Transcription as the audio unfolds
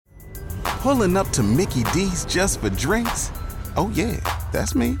Pulling up to Mickey D's just for drinks? Oh yeah,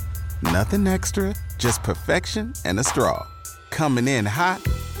 that's me. Nothing extra, just perfection and a straw. Coming in hot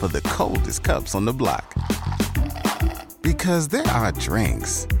for the coldest cups on the block. Because there are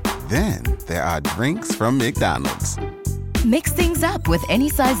drinks. Then there are drinks from McDonald's. Mix things up with any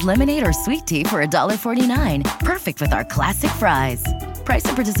size lemonade or sweet tea for $1.49. Perfect with our classic fries. Price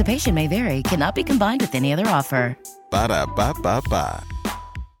and participation may vary. Cannot be combined with any other offer. Ba-da-ba-ba-ba.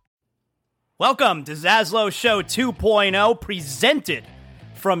 Welcome to Zaslow Show 2.0, presented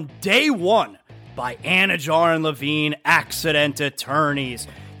from day one by Anajar and Levine Accident Attorneys.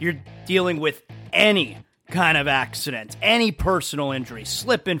 You're dealing with any kind of accident, any personal injury,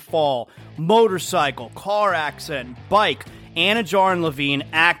 slip and fall, motorcycle, car accident, bike. Anajar and Levine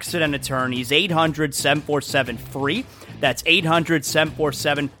Accident Attorneys, 800-747-FREE. That's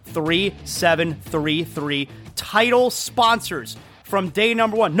 800-747-3733. Title sponsors from day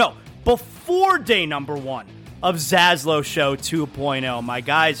number one. No, before day number one of Zaslow Show 2.0. My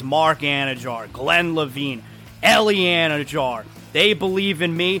guys, Mark Anajar, Glenn Levine, Ellie Anajar. They believe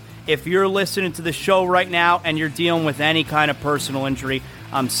in me. If you're listening to the show right now and you're dealing with any kind of personal injury,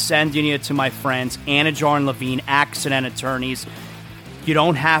 I'm sending you to my friends, Anajar and Levine Accident Attorneys. You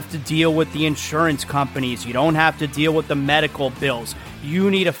don't have to deal with the insurance companies. You don't have to deal with the medical bills.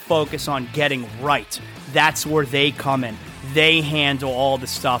 You need to focus on getting right. That's where they come in. They handle all the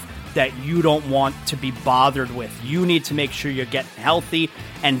stuff that you don't want to be bothered with. You need to make sure you're getting healthy,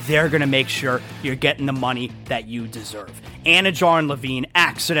 and they're going to make sure you're getting the money that you deserve. Anajar and Levine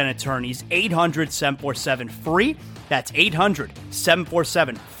Accident Attorneys, 800-747-FREE. That's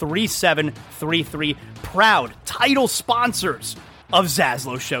 800-747-3733. Proud title sponsors of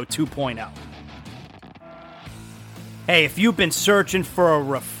Zaslow Show 2.0. Hey, if you've been searching for a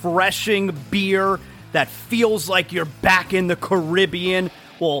refreshing beer that feels like you're back in the Caribbean,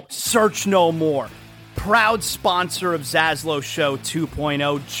 well, search no more. Proud sponsor of Zaslow Show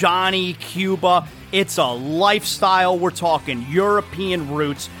 2.0, Johnny Cuba. It's a lifestyle. We're talking European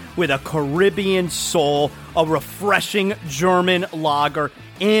roots with a Caribbean soul, a refreshing German lager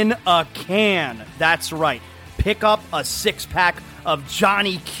in a can. That's right. Pick up a six-pack of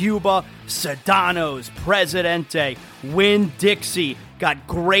Johnny Cuba, Sedanos, Presidente, Winn-Dixie. Got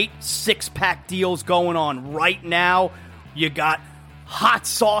great six-pack deals going on right now. You got hot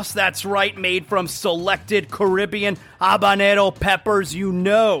sauce, that's right, made from selected Caribbean habanero peppers. You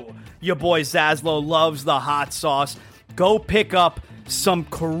know your boy Zaslow loves the hot sauce. Go pick up some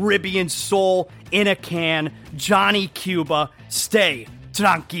Caribbean soul in a can. Johnny Cuba, stay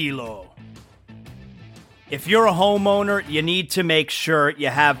tranquilo. If you're a homeowner, you need to make sure you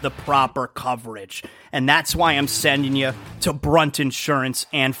have the proper coverage. And that's why I'm sending you to Brunt Insurance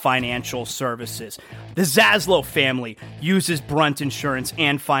and Financial Services. The Zaslow family uses Brunt Insurance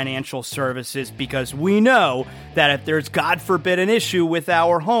and Financial Services because we know that if there's, God forbid, an issue with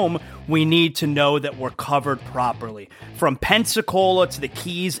our home, we need to know that we're covered properly. From Pensacola to the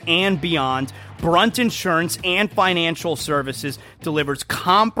Keys and beyond, Brunt Insurance and Financial Services delivers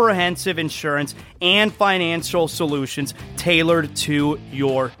comprehensive insurance and financial solutions tailored to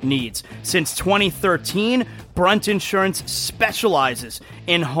your needs. Since 2013, Brunt Insurance specializes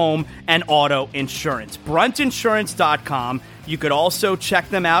in home and auto insurance. BruntInsurance.com. You could also check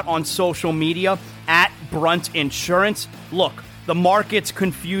them out on social media at Brunt Insurance. Look, the market's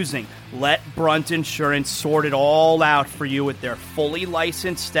confusing. Let Brunt Insurance sort it all out for you with their fully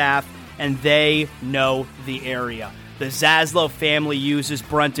licensed staff, and they know the area. The Zaslow family uses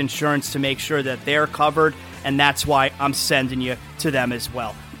Brunt Insurance to make sure that they're covered, and that's why I'm sending you to them as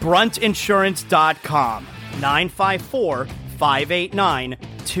well. BruntInsurance.com,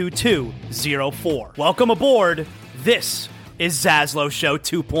 954-589-2204. Welcome aboard. This is Zaslow Show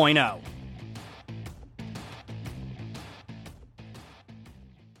 2.0.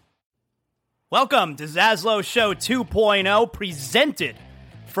 Welcome to Zaslow Show 2.0, presented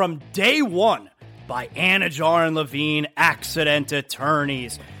from day one by Anajar and Levine Accident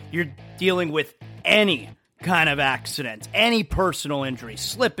Attorneys. You're dealing with any kind of accident, any personal injury,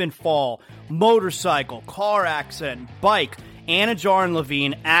 slip and fall, motorcycle, car accident, bike. Anajar and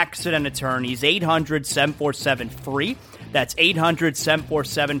Levine Accident Attorneys, 800-747-FREE. That's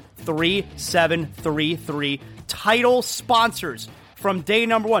 800-747-3733. Title sponsors from day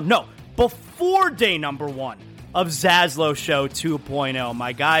number one. No, before day number one of Zaslow Show 2.0.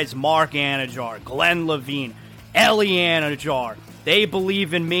 My guys, Mark Anajar, Glenn Levine, Ellie Anajar. They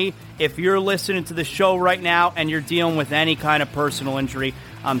believe in me. If you're listening to the show right now and you're dealing with any kind of personal injury,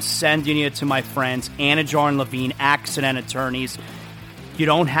 I'm sending you to my friends, Anajar and Levine Accident Attorneys. You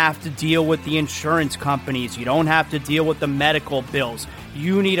don't have to deal with the insurance companies. You don't have to deal with the medical bills.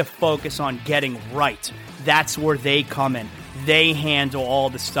 You need to focus on getting right. That's where they come in. They handle all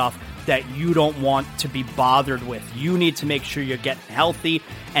the stuff that you don't want to be bothered with. You need to make sure you're getting healthy,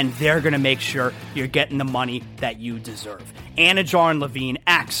 and they're going to make sure you're getting the money that you deserve. Anajar and Levine,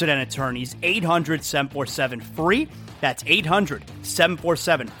 Accident Attorneys, 800-747-FREE. That's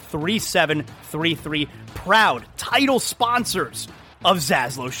 800-747-3733. Proud title sponsors of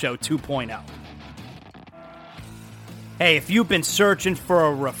Zaslow Show 2.0. Hey, if you've been searching for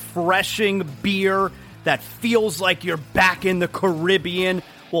a refreshing beer that feels like you're back in the Caribbean,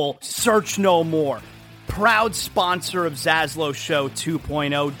 well, search no more. Proud sponsor of Zaslow Show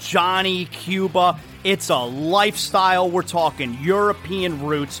 2.0, Johnny Cuba. It's a lifestyle. We're talking European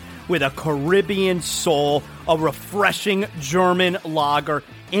roots with a Caribbean soul, a refreshing German lager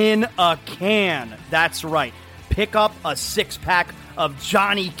in a can. That's right. Pick up a six-pack of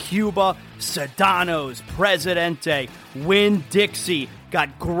Johnny Cuba, Sedanos, Presidente, Winn-Dixie.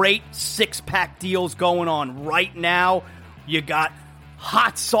 Got great six-pack deals going on right now. You got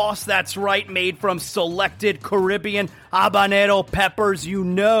hot sauce, that's right, made from selected Caribbean habanero peppers. You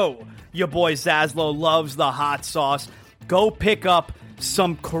know your boy Zaslow loves the hot sauce. Go pick up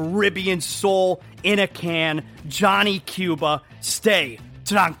some Caribbean soul in a can. Johnny Cuba, stay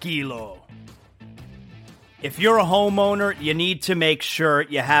tranquilo. If you're a homeowner, you need to make sure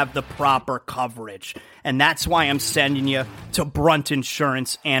you have the proper coverage. And that's why I'm sending you to Brunt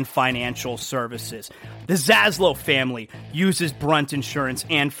Insurance and Financial Services. The Zaslow family uses Brunt Insurance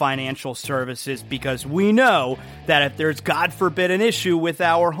and Financial Services because we know that if there's, God forbid, an issue with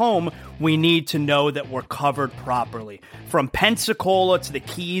our home, we need to know that we're covered properly. From Pensacola to the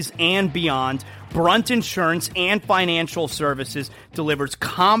Keys and beyond, Brunt Insurance and Financial Services delivers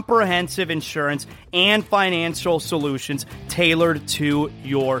comprehensive insurance and financial solutions tailored to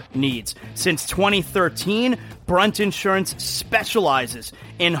your needs. Since 2013, Brunt Insurance specializes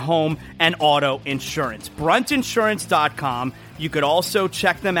in home and auto insurance. BruntInsurance.com. You could also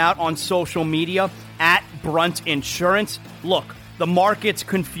check them out on social media at Brunt Insurance. Look, the market's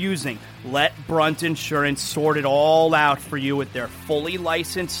confusing. Let Brunt Insurance sort it all out for you with their fully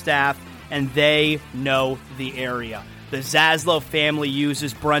licensed staff, and they know the area. The Zaslow family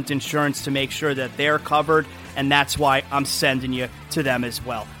uses Brunt Insurance to make sure that they're covered, and that's why I'm sending you to them as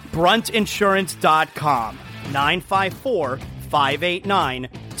well. BruntInsurance.com,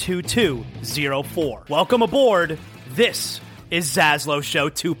 954-589-2204. Welcome aboard. This is Zaslow Show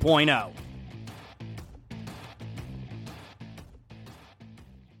 2.0.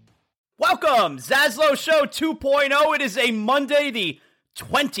 Welcome, Zaslow Show 2.0. It is a Monday, the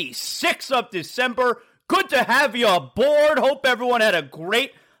 26th of December. Good to have you aboard. Hope everyone had a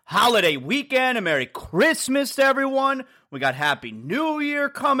great holiday weekend. A Merry Christmas to everyone. We got Happy New Year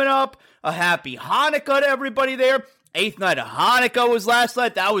coming up. A Happy Hanukkah to everybody there. 8th night of Hanukkah was last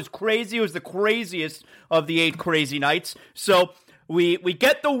night. That was crazy. It was the craziest of the 8 crazy nights. So we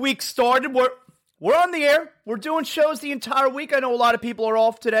get the week started. We're on the air. We're doing shows the entire week. I know a lot of people are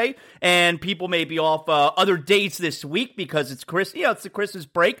off today, and people may be off other days this week because it's it's the Christmas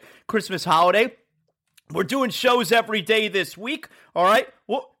break, Christmas holiday. We're doing shows every day this week, all right?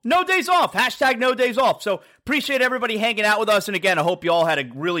 Well, no days off. Hashtag no days off. So appreciate everybody hanging out with us. And again, I hope you all had a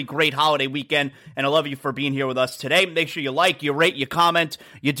really great holiday weekend, and I love you for being here with us today. Make sure you like, you rate, you comment,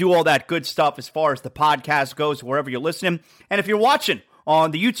 you do all that good stuff as far as the podcast goes, wherever you're listening. And if you're watching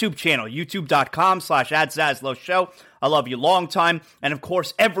on the YouTube channel, youtube.com/@ZaslowShow. I love you long time. And of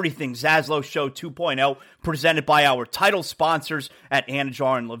course, everything Zaslow Show 2.0 presented by our title sponsors at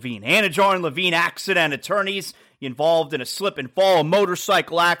Anajar and Levine. Anajar and Levine Accident Attorneys. You involved in a slip and fall, a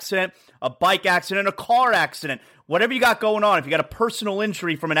motorcycle accident, a bike accident, a car accident. Whatever you got going on, if you got a personal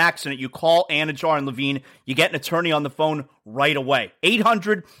injury from an accident, you call Anajar and Levine. You get an attorney on the phone right away.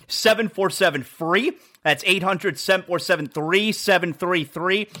 800-747-FREE. That's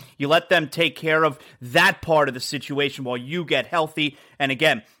 800-747-3733. You let them take care of that part of the situation while you get healthy. And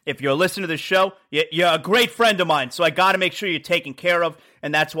again, if you're listening to the show, you're a great friend of mine, so I got to make sure you're taken care of,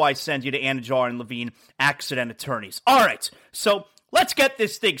 and that's why I send you to Anajar and Levine Accident Attorneys. All right, so let's get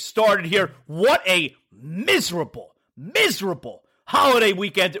this thing started here. What a miserable holiday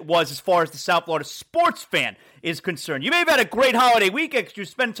weekend it was as far as the South Florida sports fan is concerned. You may have had a great holiday weekend because you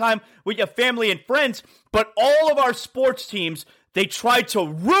spent time with your family and friends, but all of our sports teams, they tried to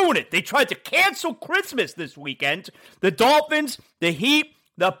ruin it. They tried to cancel Christmas this weekend. The Dolphins, the Heat,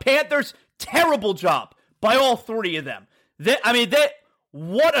 the Panthers, terrible job by all three of them.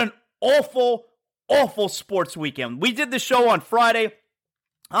 What an awful sports weekend. We did the show on Friday.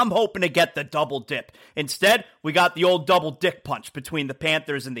 I'm hoping to get the double dip. Instead, we got the old double dick punch between the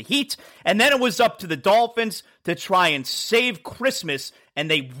Panthers and the Heat, and then it was up to the Dolphins to try and save Christmas, and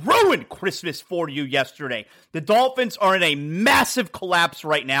they ruined Christmas for you yesterday. The Dolphins are in a massive collapse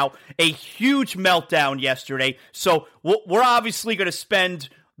right now, a huge meltdown yesterday, so we're obviously going to spend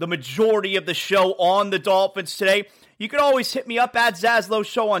the majority of the show on the Dolphins today. You can always hit me up at Zaslow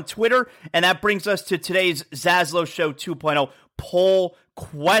Show on Twitter, and that brings us to today's Zaslow Show 2.0 poll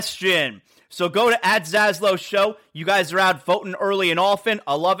question. So go to @Zaslow Show. You guys are out voting early and often.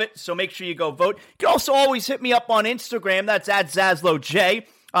 I love it, so make sure you go vote. You can also always hit me up on Instagram. That's @ZaslowJ.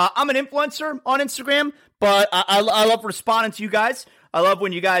 I'm an influencer on Instagram, but I love responding to you guys. I love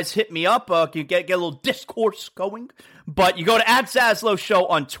when you guys hit me up. You get a little discourse going. But you go to @Zaslow Show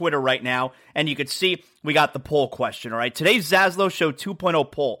on Twitter right now, and you can see we got the poll question, all right? Today's Zaslow Show 2.0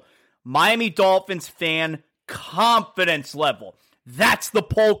 poll. Miami Dolphins fan confidence level. That's the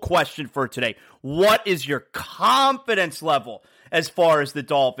poll question for today. What is your confidence level as far as the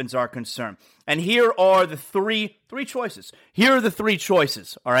Dolphins are concerned? And here are the three choices. Here are the three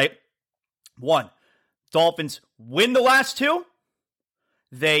choices, all right? 1, Dolphins win the last 2,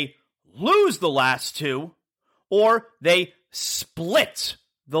 they lose the last 2, or they split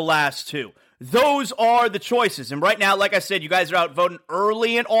the last 2. Those are the choices. And right now, like I said, you guys are out voting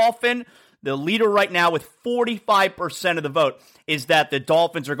early and often. The leader right now with 45% of the vote is that the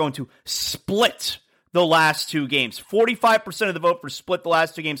Dolphins are going to split the last 2 games. 45% of the vote for split the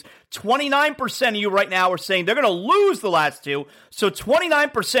last 2 games. 29% of you right now are saying they're going to lose the last 2. So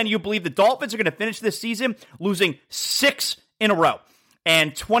 29% of you believe the Dolphins are going to finish this season losing 6 in a row.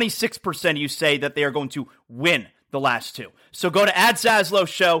 And 26% of you say that they are going to win the last 2. So go to @Zaslow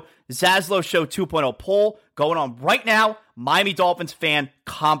Show, Zaslow Show 2.0 poll going on right now. Miami Dolphins fan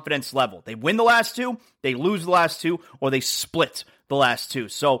confidence level. They win the last 2, they lose the last 2, or they split the last 2.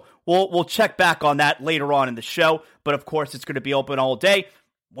 So we'll check back on that later on in the show. But of course, it's going to be open all day.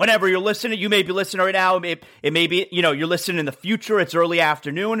 Whenever you're listening, you may be listening right now. It may be, you're listening in the future. It's early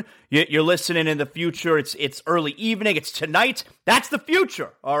afternoon. You're listening in the future. It's early evening. It's tonight. That's the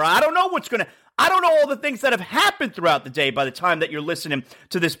future. All right. I don't know all the things that have happened throughout the day by the time that you're listening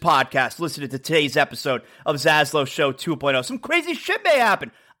to this podcast, listening to today's episode of Zaslow Show 2.0. Some crazy shit may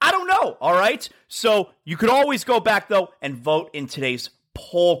happen. I don't know. All right. So you can always go back though and vote in today's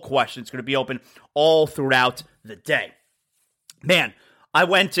poll question. It's going to be open all throughout the day. Man, I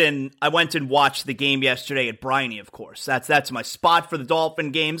went and watched the game yesterday at Bryony, of course. That's my spot for the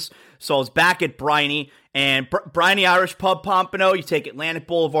Dolphin games. So I was back at Bryony, and Bryony Irish Pub Pompano, you take Atlantic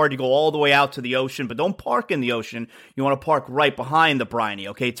Boulevard, you go all the way out to the ocean, but don't park in the ocean. You want to park right behind the Bryony,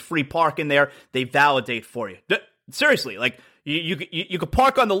 okay? It's free parking there. They validate for you. Seriously, like, you could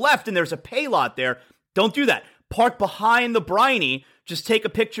park on the left, and there's a pay lot there. Don't do that. Park behind the Bryony. Just take a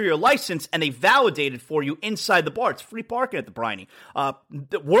picture of your license, and they validate it for you inside the bar. It's free parking at the Bryony.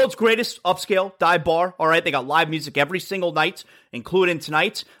 The world's greatest upscale dive bar, all right? They got live music every single night, including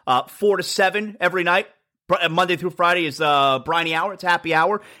tonight, 4 to 7 every night. Monday through Friday is Bryony Hour. It's happy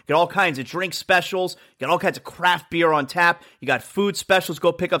hour. You got all kinds of drink specials. You got all kinds of craft beer on tap. You got food specials.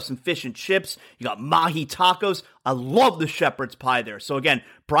 Go pick up some fish and chips. You got mahi tacos. I love the shepherd's pie there. So again,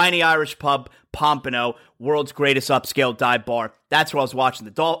 Bryony Irish Pub, Pompano, world's greatest upscale dive bar. That's where I was watching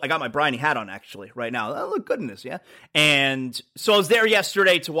the I got my Bryony hat on actually right now. I look good in this, yeah. And so I was there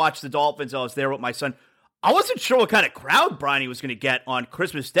yesterday to watch the Dolphins. I was there with my son. I wasn't sure what kind of crowd Bryony was going to get on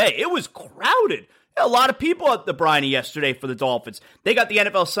Christmas Day. It was crowded. A lot of people at the Bryony yesterday for the Dolphins. They got the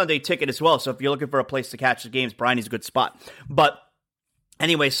NFL Sunday ticket as well, so if you're looking for a place to catch the games, Bryony's a good spot. But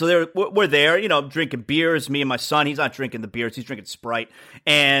anyway, so we're there, drinking beers, me and my son. He's not drinking the beers, he's drinking Sprite.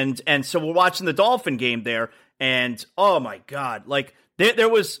 And so we're watching the Dolphin game there, and oh my God, like, there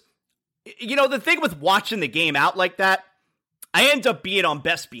was, the thing with watching the game out like that, I end up being on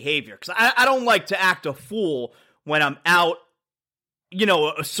best behavior, because I don't like to act a fool when I'm out,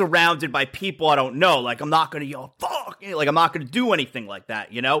 surrounded by people I don't know. Like, I'm not going to yell, fuck, like, I'm not going to do anything like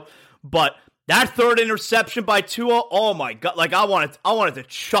that, But that third interception by Tua, oh my God, like, I wanted to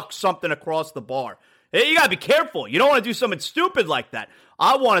chuck something across the bar. You got to be careful. You don't want to do something stupid like that.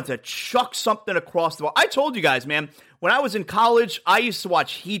 I wanted to chuck something across the bar. I told you guys, man, when I was in college, I used to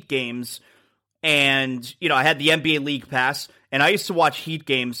watch Heat games, and, I had the NBA League Pass, and I used to watch Heat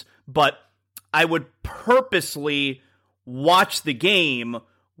games, but I would purposely watch the game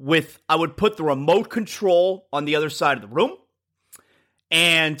I would put the remote control on the other side of the room,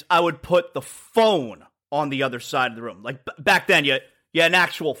 and I would put the phone on the other side of the room. Like, back then, you had an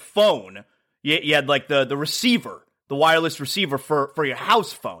actual phone. You had, like, the receiver the wireless receiver for your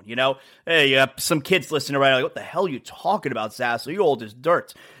house phone, you know? Hey, you have some kids listening right now, like, what the hell are you talking about, Zazzle? You old as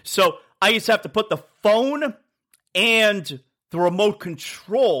dirt. So I used to have to put the phone and the remote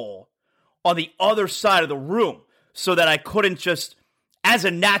control on the other side of the room so that I couldn't just, as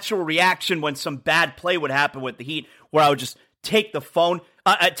a natural reaction when some bad play would happen with the Heat, where I would just take the phone,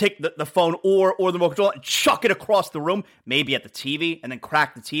 take the phone or the remote control and chuck it across the room, maybe at the TV, and then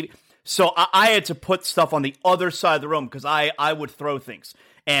crack the TV. So I had to put stuff on the other side of the room because I would throw things.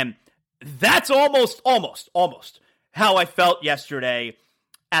 And that's almost how I felt yesterday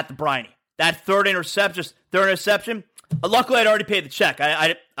at the Bryony. That third interception. Luckily, I'd already paid the check.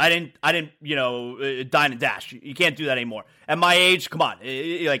 I didn't, dine and dash. You can't do that anymore. At my age, come on,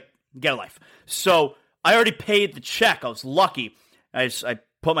 get a life. So I already paid the check. I was lucky. I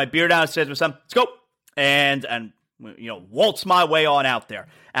put my beer down and said to myself, let's go. And waltz my way on out there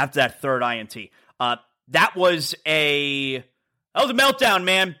after that third INT. That was a meltdown,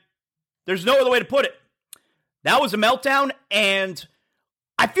 man. There's no other way to put it. That was a meltdown, and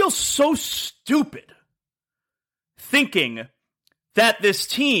I feel so stupid thinking that this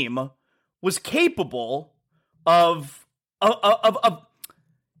team was capable of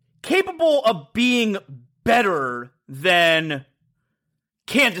being better than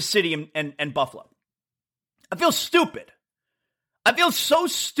Kansas City and Buffalo. I feel stupid. I feel so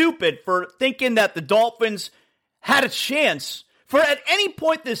stupid for thinking that the Dolphins had a chance for at any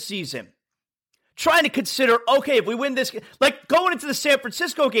point this season trying to consider, okay, if we win this, like going into the San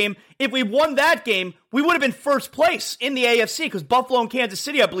Francisco game, if we won that game, we would have been first place in the AFC because Buffalo and Kansas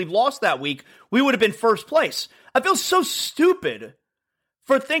City, I believe, lost that week. We would have been first place. I feel so stupid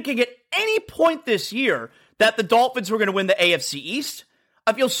for thinking at any point this year that the Dolphins were going to win the AFC East.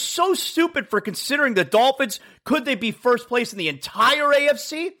 I feel so stupid for considering the Dolphins, could they be first place in the entire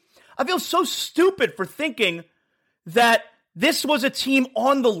AFC? I feel so stupid for thinking that this was a team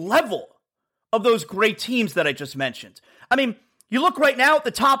on the level of those great teams that I just mentioned. I mean, you look right now at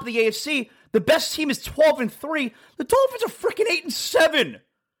the top of the AFC, the best team is 12-3. The Dolphins are freaking 8-7.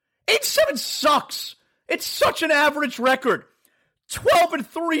 8-7 sucks. It's such an average record.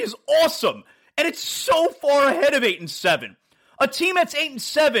 12-3 is awesome, and it's so far ahead of 8-7. A team that's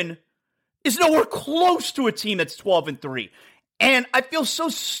 8-7 is nowhere close to a team that's 12-3. And I feel so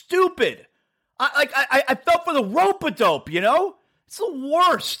stupid. I felt for the rope-a-dope, you know? It's the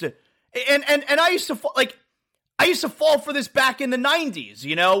worst. And I used to fall for this back in the 90s,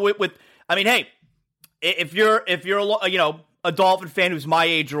 you know, with I mean, hey, if you're a Dolphin fan who's my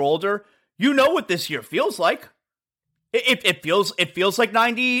age or older, you know what this year feels like. It feels like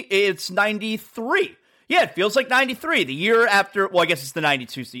 93. Yeah, it feels like 93, the year after, well, I guess it's the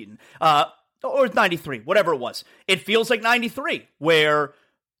 92 season, or 93, whatever it was. It feels like 93, where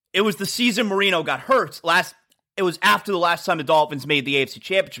it was the season Marino got hurt. It was after the last time the Dolphins made the AFC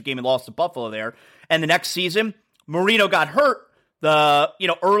Championship game and lost to Buffalo there. And the next season, Marino got hurt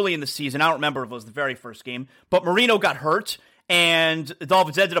early in the season. I don't remember if it was the very first game, but Marino got hurt, and the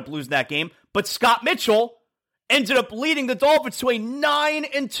Dolphins ended up losing that game. But Scott Mitchell ended up leading the Dolphins to a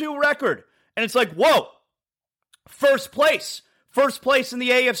 9-2 record. And it's like, whoa. First place in the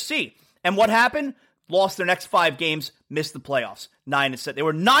AFC. And what happened? Lost their next 5 games, missed the playoffs. 9-7. They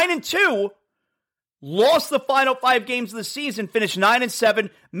were 9-2, lost the final 5 games of the season, finished 9-7,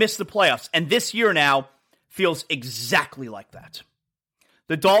 missed the playoffs. And this year now feels exactly like that.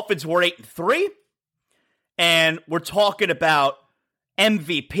 The Dolphins were 8-3, and we're talking about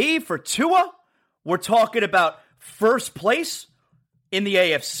MVP for Tua. We're talking about first place in the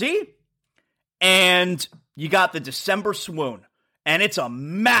AFC. And you got the December swoon, and it's a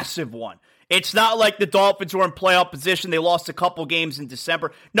massive one. It's not like the Dolphins were in playoff position. They lost a couple games in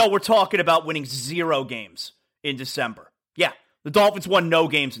December. No, we're talking about winning 0 games in December. Yeah, the Dolphins won no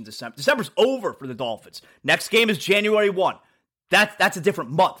games in December. December's over for the Dolphins. Next game is January 1. That's a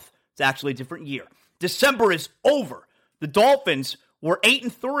different month. It's actually a different year. December is over. The Dolphins were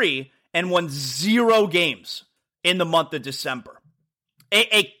 8-3 and won 0 games in the month of December.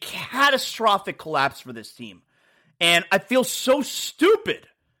 A catastrophic collapse for this team. And I feel so stupid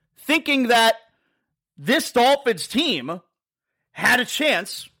thinking that this Dolphins team had a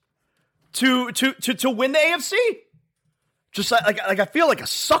chance to win the AFC. Just like I feel like a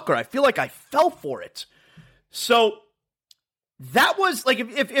sucker. I feel like I fell for it. So that was like,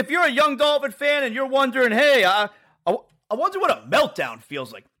 if you're a young Dolphin fan and you're wondering, hey, I wonder what a meltdown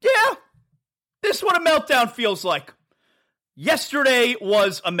feels like. Yeah, this is what a meltdown feels like. Yesterday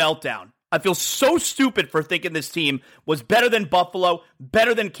was a meltdown. I feel so stupid for thinking this team was better than Buffalo,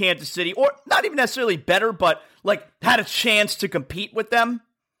 better than Kansas City, or not even necessarily better, but like had a chance to compete with them.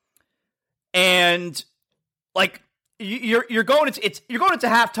 And like you're going into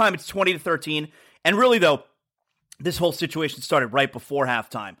halftime. It's 20-13, and really though, this whole situation started right before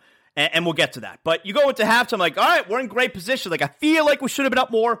halftime, and we'll get to that. But you go into halftime like, all right, we're in great position. Like I feel like we should have been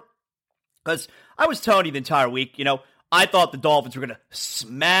up more, because I was telling you the entire week, I thought the Dolphins were going to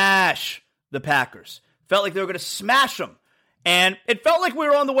smash the Packers. Felt like they were going to smash them, and it felt like we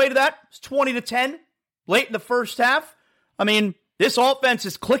were on the way to that. It's 20-10 late in the first half. I mean, this offense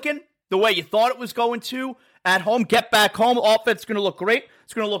is clicking the way you thought it was going to at home. Get back home. Offense is going to look great.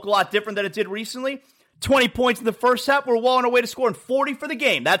 It's going to look a lot different than it did recently. 20 points in the first half. We're well on our way to scoring 40 for the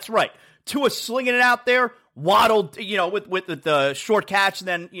game. That's right. Tua slinging it out there. Waddled, with the short catch, and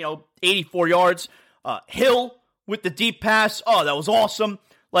then, 84 yards. Hill with the deep pass. Oh, that was awesome.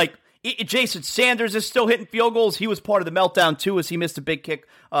 Like, Jason Sanders is still hitting field goals. He was part of the meltdown, too, as he missed a big kick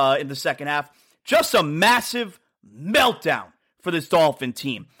in the second half. Just a massive meltdown for this Dolphin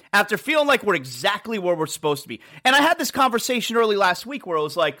team after feeling like we're exactly where we're supposed to be. And I had this conversation early last week where it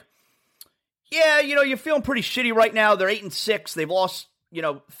was like, yeah, you're feeling pretty shitty right now. They're 8-6. They've lost,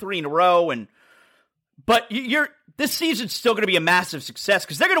 3 in a row. But this season's still going to be a massive success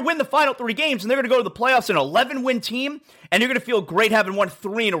because they're going to win the final 3 games and they're going to go to the playoffs an 11-win team. And you're going to feel great having won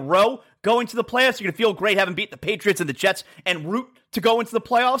 3 in a row going to the playoffs. You're going to feel great having beat the Patriots and the Jets and root to go into the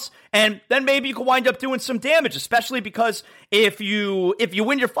playoffs. And then maybe you can wind up doing some damage, especially because if you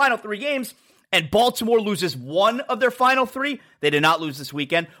win your final 3 games and Baltimore loses 1 of their final 3, they did not lose this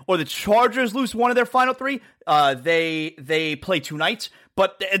weekend, or the Chargers lose 1 of their final 3, they play 2 nights,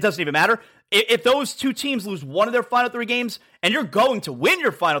 but it doesn't even matter. If those 2 teams lose 1 of their final 3 games and you're going to win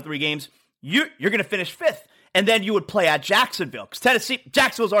your final 3 games, you're going to finish 5th. And then you would play at Jacksonville because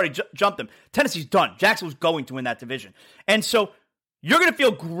Jacksonville's already jumped them. Tennessee's done. Jacksonville's going to win that division. And so you're going to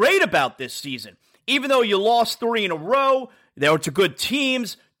feel great about this season. Even though you lost 3 in a row, they were to good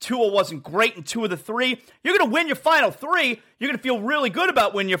teams. Tua wasn't great in 2 of the 3. You're going to win your final 3. You're going to feel really good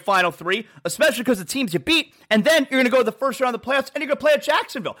about winning your final 3, especially because the teams you beat. And then you're going to go to the first round of the playoffs, and you're going to play at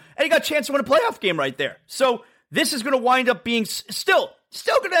Jacksonville. And you got a chance to win a playoff game right there. So this is going to wind up being still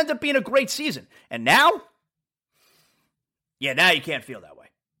going to end up being a great season. And now you can't feel that way.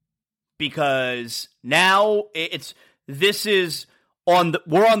 Because now we're on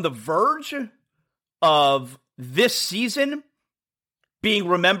the verge of this season being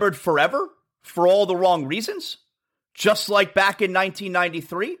remembered forever for all the wrong reasons, just like back in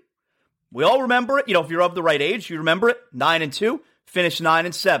 1993. We all remember it. If you're of the right age, you remember it. 9-2, finished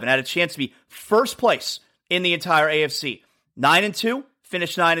 9-7. Had a chance to be first place in the entire AFC. 9-2,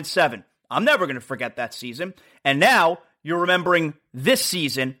 finished 9-7. I'm never going to forget that season. And now you're remembering this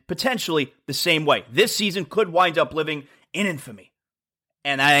season potentially the same way. This season could wind up living in infamy.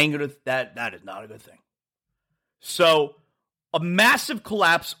 And that is not a good thing. So, a massive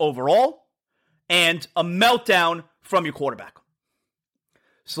collapse overall, and a meltdown from your quarterback.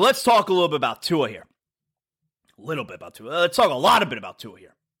 So let's talk a little bit about Tua here. Let's talk a lot about Tua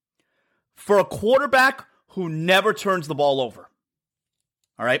here. For a quarterback who never turns the ball over,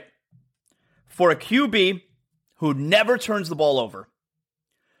 all right? For a QB who never turns the ball over,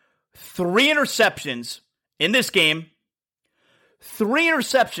 3 interceptions in this game, 3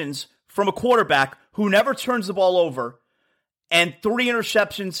 interceptions from a quarterback who never turns the ball over, and 3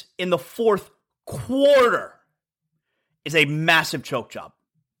 interceptions in the fourth quarter is a massive choke job.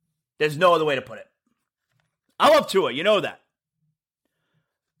 There's no other way to put it. I love Tua, you know that.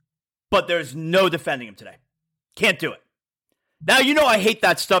 But there's no defending him today. Can't do it. Now, I hate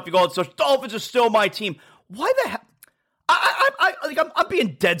that stuff. You go, so Dolphins are still my team. Why the hell? I'm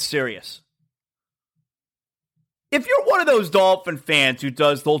being dead serious. If you're one of those Dolphin fans who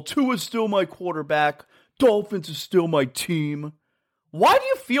does the Tua's still my quarterback, Dolphins is still my team, why do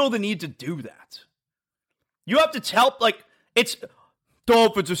you feel the need to do that? You have to tell, it's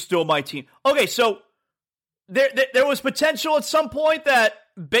Dolphins are still my team. Okay, so there was potential at some point that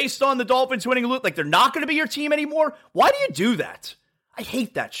based on the Dolphins winning, they're not going to be your team anymore. Why do you do that? I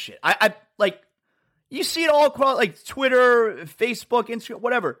hate that shit. I you see it all across Twitter, Facebook, Instagram,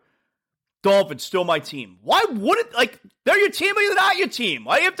 whatever. Dolphins still my team. Why wouldn't they're your team or they're not your team?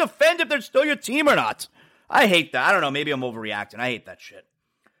 Why do you have to defend if they're still your team or not? I hate that. I don't know. Maybe I'm overreacting. I hate that shit.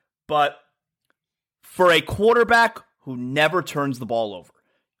 But for a quarterback who never turns the ball over,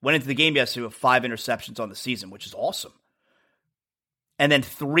 went into the game yesterday with 5 interceptions on the season, which is awesome. And then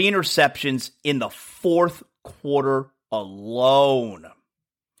 3 interceptions in the fourth quarter alone.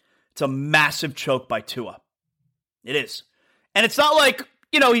 It's a massive choke by Tua. It is. And it's not like,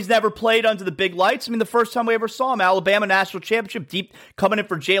 he's never played under the big lights. I mean, the first time we ever saw him, Alabama National Championship, deep coming in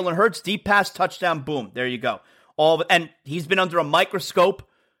for Jalen Hurts, deep pass, touchdown, boom. There you go. And he's been under a microscope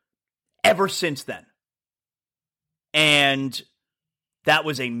ever since then. And that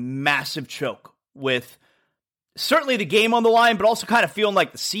was a massive choke with certainly the game on the line, but also kind of feeling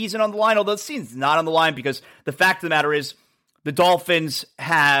like the season on the line, although the season's not on the line because the fact of the matter is the Dolphins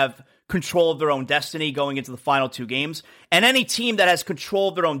have control of their own destiny going into the final two games. And any team that has control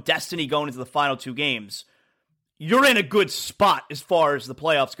of their own destiny going into the final two games, you're in a good spot as far as the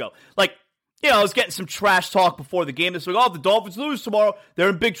playoffs go. Like, I was getting some trash talk before the game this week. Oh, if the Dolphins lose tomorrow, they're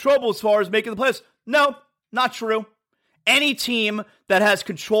in big trouble as far as making the playoffs. No, not true. Any team that has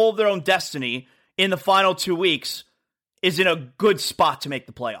control of their own destiny in the final 2 weeks is in a good spot to make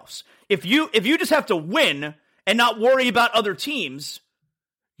the playoffs. If you just have to win and not worry about other teams,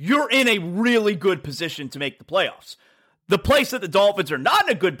 you're in a really good position to make the playoffs. The place that the Dolphins are not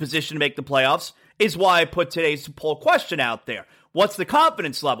in a good position to make the playoffs is why I put today's poll question out there. What's the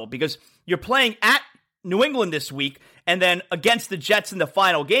confidence level? Because you're playing at New England this week and then against the Jets in the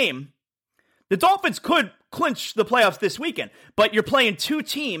final game. The Dolphins could clinch the playoffs this weekend, but you're playing two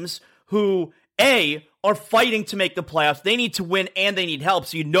teams who, A, are fighting to make the playoffs. They need to win and they need help,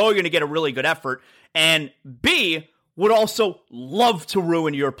 so you know you're going to get a really good effort. And B, would also love to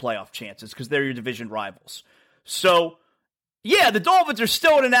ruin your playoff chances because they're your division rivals. So, yeah, the Dolphins are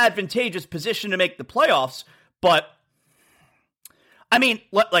still in an advantageous position to make the playoffs, but, I mean,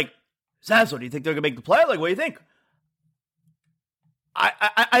 like, Zazzle, do you think they're going to make the playoffs? Like, what do you think?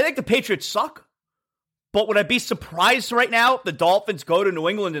 I think the Patriots suck, but would I be surprised right now if the Dolphins go to New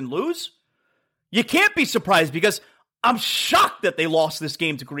England and lose? You can't be surprised because I'm shocked that they lost this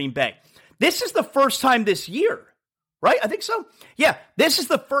game to Green Bay. This is the first time this year, right? I think so. Yeah, this is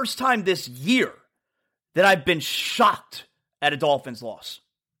the first time this year that I've been shocked at a Dolphins loss.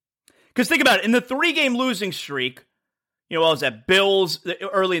 Because think about it, in the 3-game losing streak, what was that? Bills,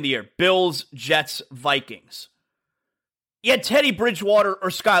 early in the year, Bills, Jets, Vikings. You had Teddy Bridgewater or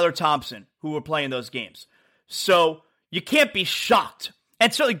Skylar Thompson who were playing those games. So you can't be shocked.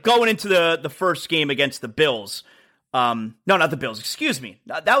 And certainly going into the first game against the Bills. No, not the Bills. Excuse me.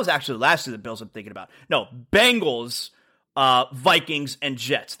 That was actually the last of the Bills I'm thinking about. No, Bengals, Vikings, and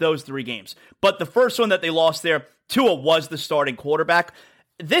Jets. Those 3 games. But the first one that they lost there, Tua was the starting quarterback.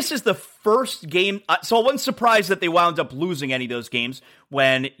 This is the first game. So I wasn't surprised that they wound up losing any of those games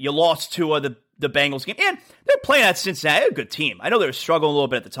when you lost Tua, the Bengals game. And they're playing at Cincinnati. They're a good team. I know they were struggling a little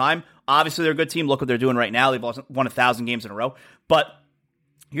bit at the time. Obviously, they're a good team. Look what they're doing right now. They've won 1,000 games in a row. But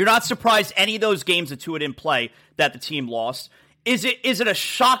you're not surprised any of those games that Tua didn't play that the team lost. Is it a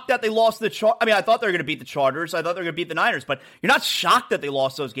shock that they lost the Chargers? I mean, I thought they were going to beat the Chargers. I thought they were going to beat the Niners. But you're not shocked that they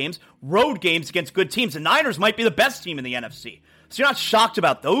lost those games. Road games against good teams. The Niners might be the best team in the NFC. So you're not shocked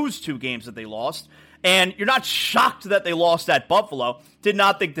about those 2 games that they lost. And you're not shocked that they lost at Buffalo. Did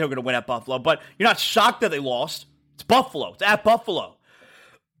not think they were going to win at Buffalo. But you're not shocked that they lost. It's Buffalo. It's at Buffalo.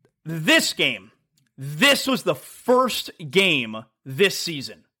 This game, this was the first game this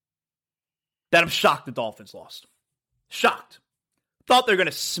season that I'm shocked the Dolphins lost. Shocked. Thought they were going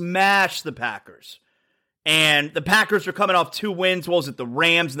to smash the Packers. And the Packers are coming off 2 wins. What was it? The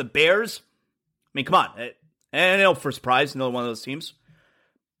Rams and the Bears? I mean, come on. And no first prize, another one of those teams.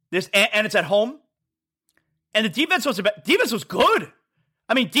 And it's at home. And the defense was good.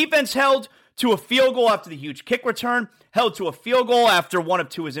 I mean, defense held to a field goal after the huge kick return, held to a field goal after one of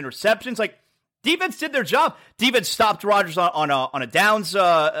Tua's interceptions. Like, defense did their job. Defense stopped Rodgers on a downs,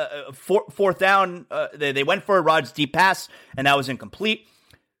 fourth down. They went for a Rodgers deep pass, and that was incomplete.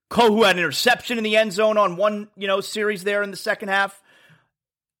 Kohu had an interception in the end zone on one, series there in the second half.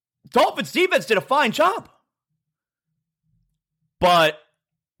 Dolphins defense did a fine job. But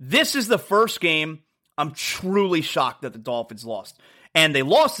this is the first game I'm truly shocked that the Dolphins lost. And they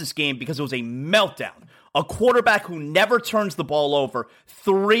lost this game because it was a meltdown. A quarterback who never turns the ball over.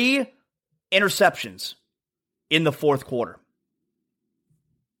 3 interceptions in the fourth quarter.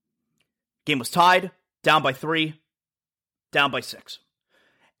 Game was tied, down by 3, down by 6.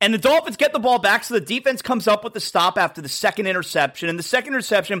 And the Dolphins get the ball back, so the defense comes up with the stop after the second interception. And the second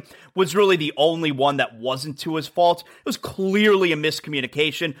interception was really the only one that wasn't Tua's fault. It was clearly a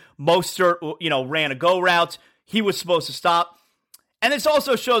miscommunication. Mostert, ran a go route. He was supposed to stop. And this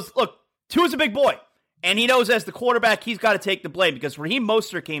also shows, look, Tua's a big boy. And he knows as the quarterback, he's got to take the blame. Because Raheem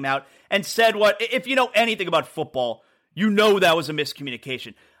Mostert came out and said if you know anything about football, you know that was a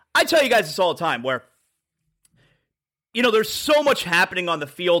miscommunication. I tell you guys this all the time, where there's so much happening on the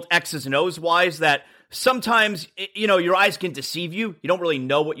field, X's and O's wise, that sometimes, your eyes can deceive you. You don't really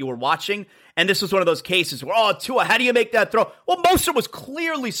know what you were watching. And this was one of those cases where, Tua, how do you make that throw? Well, Mostert was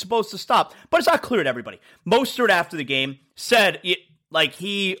clearly supposed to stop, but it's not clear to everybody. Mostert, after the game, said,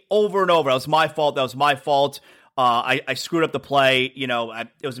 he over and over, that was my fault. I screwed up the play.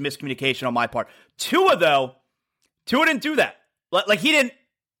 It was a miscommunication on my part. Tua, though, Tua didn't do that. Like he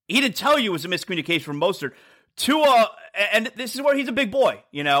didn't tell you it was a miscommunication from Mostert. Tua, and this is where he's a big boy,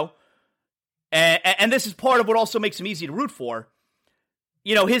 you know? And this is part of what also makes him easy to root for.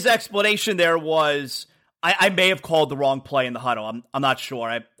 You know, his explanation there was, I may have called the wrong play in the huddle. I'm not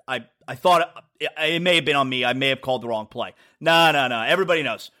sure. I thought it may have been on me. I may have called the wrong play. No. Everybody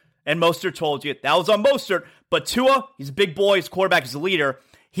knows. And Mostert told you that was on Mostert. But Tua, he's a big boy. His quarterback is the leader.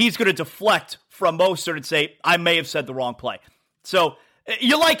 He's going to deflect from Mostert and say, I may have said the wrong play. So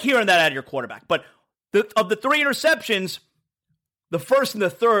you like hearing that out of your quarterback. But of the 3 interceptions, the first and the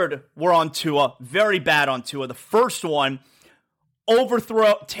third were on Tua. Very bad on Tua. The first one,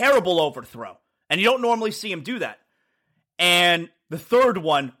 overthrow, terrible overthrow. And you don't normally see him do that. And the third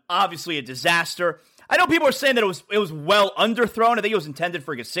one, obviously a disaster. I know people are saying that it was well underthrown. I think it was intended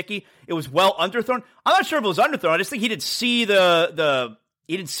for Gesicki. It was well underthrown. I'm not sure if it was underthrown. I just think he didn't see the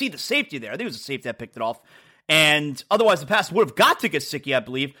safety there. I think it was a safety that picked it off. And otherwise, the pass would have got to Gesicki, I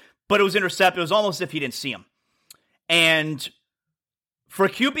believe. But it was intercepted. It was almost as if he didn't see him. And for a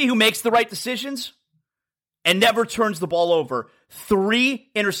QB who makes the right decisions and never turns the ball over, 3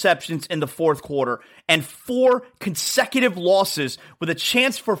 interceptions in the fourth quarter and 4 consecutive losses with a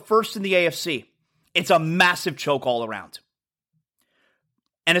chance for first in the AFC. It's a massive choke all around.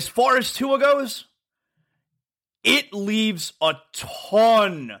 And as far as Tua goes, it leaves a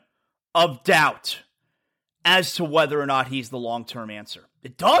ton of doubt as to whether or not he's the long-term answer.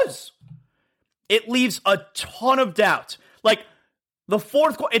 It does. It leaves a ton of doubt. Like, the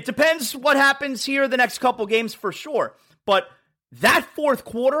fourth quarter, it depends what happens here the next couple games for sure. But that fourth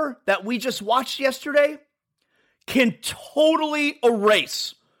quarter that we just watched yesterday can totally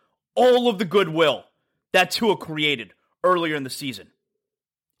erase all of the goodwill that Tua created earlier in the season.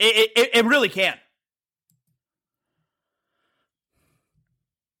 It really can.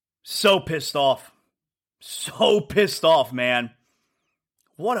 So pissed off. So pissed off, man.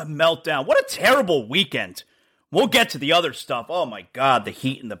 What a meltdown. What a terrible weekend. We'll get to the other stuff. Oh my God, the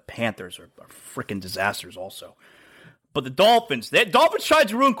Heat and the Panthers are freaking disasters also. But the Dolphins tried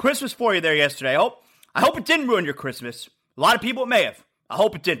to ruin Christmas for you there yesterday. I hope it didn't ruin your Christmas. A lot of people it may have. I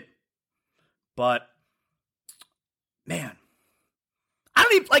hope it didn't. But man, I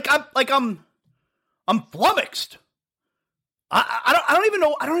don't even I'm flummoxed. I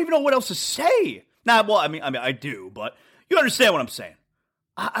don't even know what else to say. Nah, well, I mean I do, but you understand what I'm saying.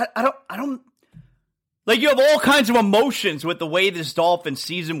 I don't like, you have all kinds of emotions with the way this Dolphins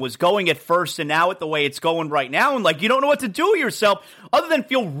season was going at first and now with the way it's going right now, and like you don't know what to do with yourself other than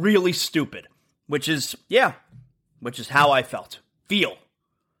feel really stupid, which is how I felt. Feel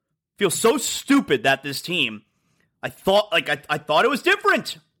so stupid that this team, I thought it was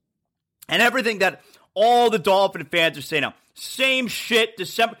different. And everything that all the Dolphin fans are saying now, same shit,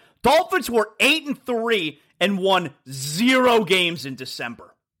 December. Dolphins were 8-3 and won 0 games in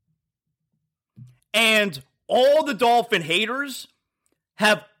December. And all the Dolphin haters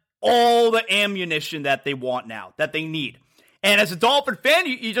have all the ammunition that they want now, that they need. And as a Dolphin fan,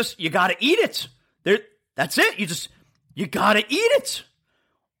 you got to eat it. That's it. You got to eat it.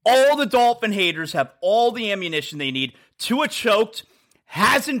 All the Dolphin haters have all the ammunition they need. Tua choked,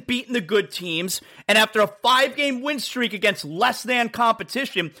 hasn't beaten the good teams, and after a 5-game win streak against less than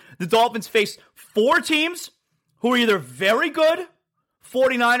competition, the Dolphins faced 4 teams who are either very good,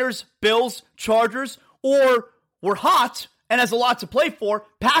 49ers, Bills, Chargers, or were hot and has a lot to play for.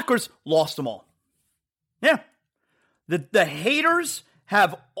 Packers lost them all. Yeah. The haters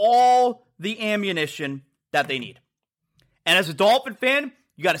have all the ammunition that they need. And as a Dolphin fan,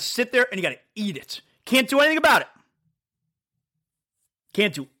 you got to sit there and you got to eat it. Can't do anything about it.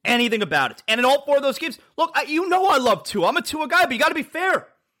 Can't do anything about it. And in all 4 of those games, look, you know I love Tua. I'm a Tua guy, but you got to be fair.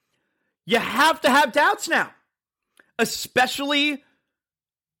 You have to have doubts now. Especially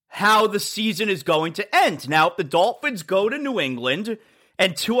how the season is going to end. Now, if the Dolphins go to New England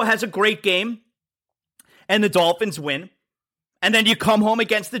and Tua has a great game and the Dolphins win, and then you come home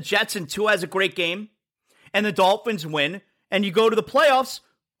against the Jets and Tua has a great game and the Dolphins win, and you go to the playoffs,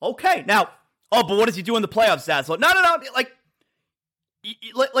 okay. Now, but what does he do in the playoffs, Zaslow? No.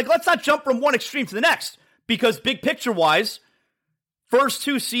 Like, let's not jump from one extreme to the next, because big picture-wise, first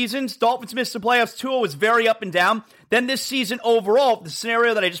 2 seasons, Dolphins missed the playoffs. Tua was very up and down. Then this season overall, if the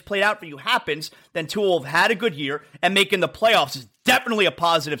scenario that I just played out for you happens, then Tua will have had a good year, and making the playoffs is definitely a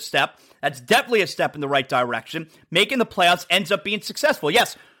positive step. That's definitely a step in the right direction. Making the playoffs ends up being successful.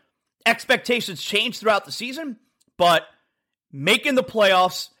 Yes, expectations change throughout the season, but making the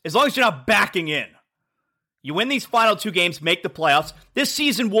playoffs, as long as you're not backing in, you win these final 2 games, make the playoffs, this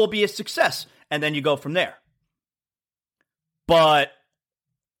season will be a success, and then you go from there. But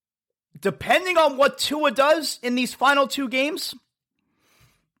depending on what Tua does in these final two games,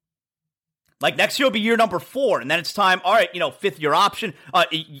 like next year will be year number 4, and then it's time, all right, fifth year option.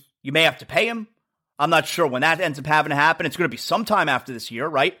 You may have to pay him. I'm not sure when that ends up having to happen. It's going to be sometime after this year,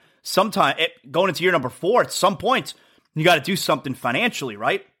 right? Sometime going into year number 4, at some point, you got to do something financially,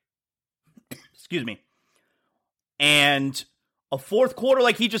 right? Excuse me. And a fourth quarter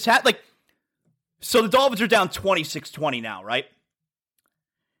like he just had, so the Dolphins are down 26-20 now, right?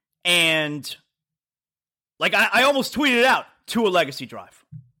 And I almost tweeted it out, to a legacy drive.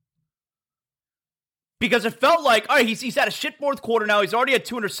 Because it felt like, all right, he's had a shit fourth quarter now. He's already had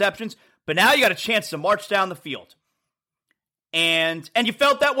 2 interceptions, but now you got a chance to march down the field. And you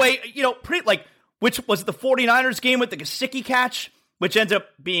felt that way, which was the 49ers game with the Gesicki catch, which ended up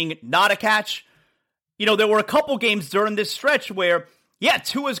being not a catch. There were a couple games during this stretch where,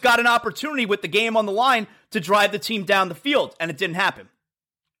 Tua's got an opportunity with the game on the line to drive the team down the field, and it didn't happen.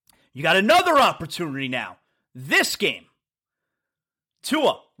 You got another opportunity now. This game.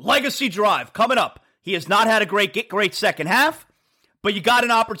 Tua, legacy drive coming up. He has not had a great second half, but you got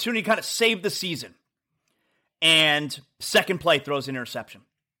an opportunity to kind of save the season. And second play throws an interception.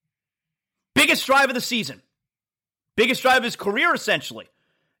 Biggest drive of the season. Biggest drive of his career, essentially.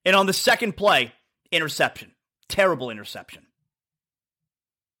 And on the second play, interception. Terrible interception.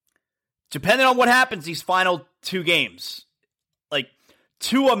 Depending on what happens these final two games,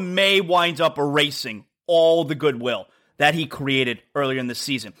 Tua may wind up erasing all the goodwill that he created earlier in the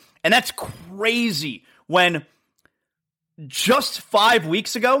season. And that's crazy when just 5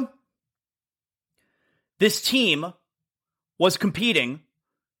 weeks ago, this team was competing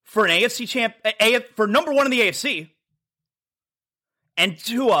for an AFC for number 1 in the AFC, and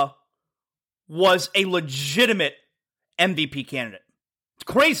Tua was a legitimate MVP candidate. It's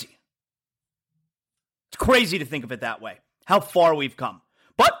crazy. It's crazy to think of it that way. How far we've come.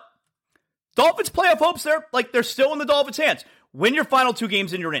 But Dolphins playoff hopes, they're still in the Dolphins' hands. Win your final 2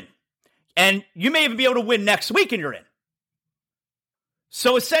 games and you're in. And you may even be able to win next week and you're in.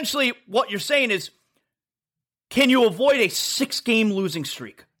 So essentially, what you're saying is, can you avoid a 6-game losing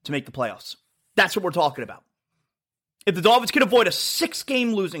streak to make the playoffs? That's what we're talking about. If the Dolphins can avoid a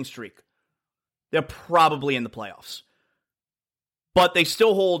 6-game losing streak, they're probably in the playoffs. But they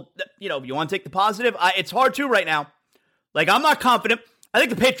still hold, if you want to take the positive, it's hard to right now. I'm not confident. I think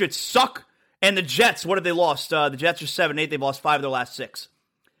the Patriots suck. And the Jets, what have they lost? The Jets are 7-8. They've lost 5 of their last 6.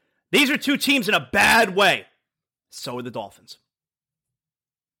 These are 2 teams in a bad way. So are the Dolphins.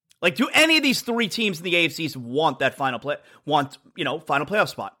 Do any of these 3 teams in the AFCs want that final playoff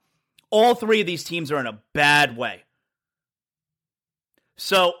spot? All 3 of these teams are in a bad way.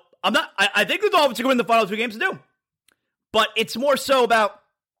 So I think the Dolphins are going to win the final 2 games to do. But it's more so about,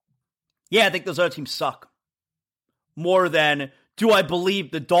 I think those other teams suck. More than, do I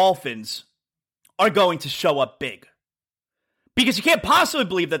believe the Dolphins are going to show up big? Because you can't possibly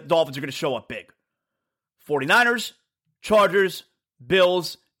believe that the Dolphins are going to show up big. 49ers, Chargers,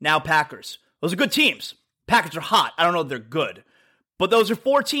 Bills, now Packers. Those are good teams. Packers are hot. I don't know if they're good. But those are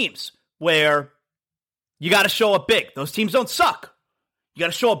 4 teams where you got to show up big. Those teams don't suck. You got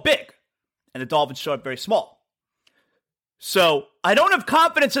to show up big. And the Dolphins show up very small. So I don't have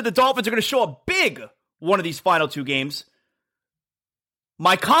confidence that the Dolphins are going to show up big one of these final 2 games.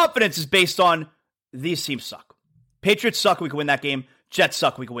 My confidence is based on these teams suck. Patriots suck, we can win that game. Jets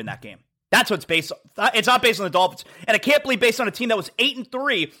suck, we can win that game. That's what it's based on. It's not based on the Dolphins. And I can't believe based on a team that was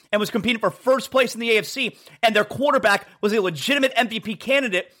 8-3 and was competing for first place in the AFC, and their quarterback was a legitimate MVP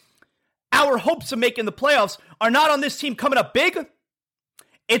candidate, our hopes of making the playoffs are not on this team coming up big.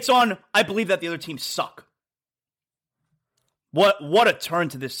 It's on, I believe that the other teams suck. What a turn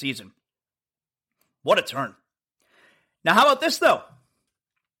to this season. What a turn. Now, how about this, though?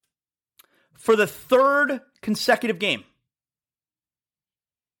 For the 3rd consecutive game,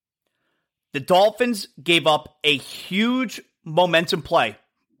 the Dolphins gave up a huge momentum play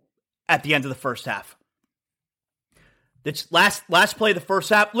at the end of the first half. This last play of the first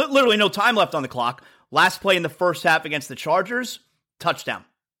half, literally no time left on the clock. Last play in the first half against the Chargers, touchdown.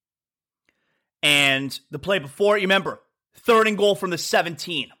 And the play before, you remember, 3rd and goal from the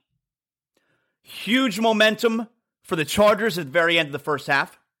 17. Huge momentum for the Chargers at the very end of the first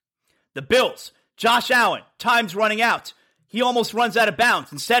half. The Bills, Josh Allen, time's running out. He almost runs out of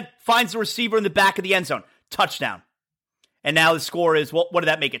bounds. Instead, finds the receiver in the back of the end zone. Touchdown. And now the score is, what did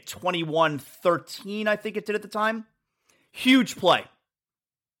that make it? 21-13, I think it did at the time. Huge play.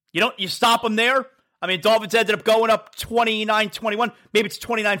 You stop them there. I mean, Dolphins ended up going up 29-21. Maybe it's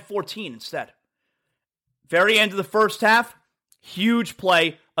 29-14 instead. Very end of the first half, huge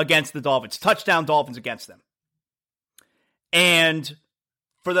play against the Dolphins. Touchdown Dolphins against them. And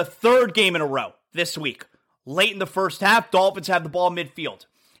For the third game in a row this week, late in the first half, Dolphins have the ball midfield.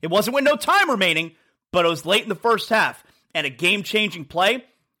 It wasn't with no time remaining, but it was late in the first half. And a game-changing play.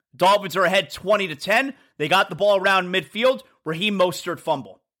 Dolphins are ahead 20-10. They got the ball around midfield. Raheem Mostert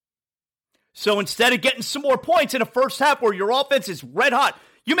fumble. So instead of getting some more points in a first half where your offense is red hot,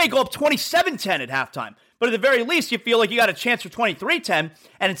 you may go up 27-10 at halftime. But at the very least, you feel like you got a chance for 23-10,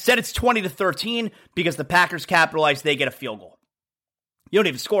 and instead it's 20-13 because the Packers capitalize, they get a field goal. You don't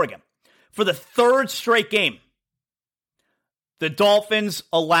even score again. For the third straight game, the Dolphins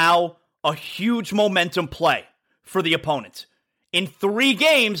allow a huge momentum play for the opponent in 3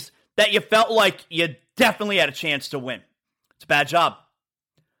 games that you felt like you definitely had a chance to win. It's a bad job.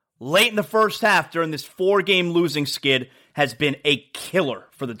 Late in the first half during this 4-game losing skid has been a killer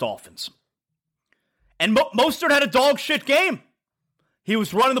for the Dolphins. And Mostert had a dog shit game. He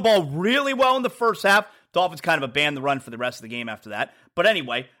was running the ball really well in the first half. Dolphins kind of abandoned the run for the rest of the game after that. But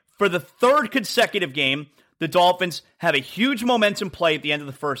anyway, for the third consecutive game, the Dolphins have a huge momentum play at the end of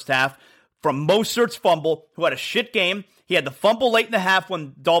the first half from Mostert's fumble, who had a shit game. He had the fumble late in the half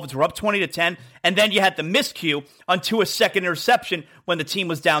when Dolphins were up 20-10, and then you had the miscue onto a second interception when the team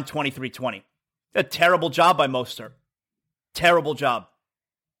was down 23-20. A terrible job by Mostert. Terrible job.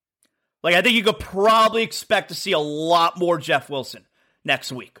 Like, I think you could probably expect to see a lot more Jeff Wilson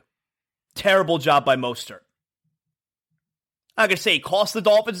next week. Terrible job by Mostert. I'm not going to say he cost the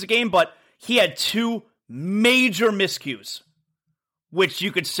Dolphins the game, but he had 2 major miscues, which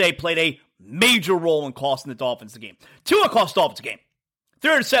you could say played a major role in costing the Dolphins the game. Tua cost the Dolphins the game.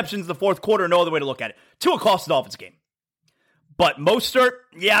 3 interceptions in the fourth quarter, no other way to look at it. Tua cost the Dolphins the game. But Mostert,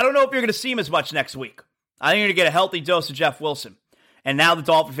 I don't know if you're going to see him as much next week. I think you're going to get a healthy dose of Jeff Wilson. And now the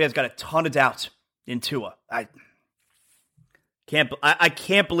Dolphin fans got a ton of doubt in Tua. I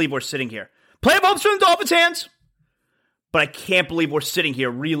can't believe we're sitting here. Playoff hopes from the Dolphins' hands. But I can't believe we're sitting here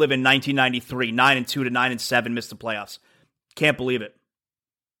reliving 1993, 9-2 to 9-7, missed the playoffs. Can't believe it.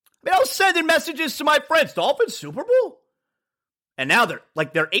 I mean, I was sending messages to my friends, Dolphins Super Bowl? And now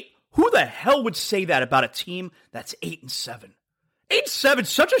they're 8. Who the hell would say that about a team that's 8-7? 8-7,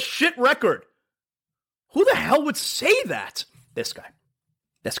 such a shit record. Who the hell would say that? This guy.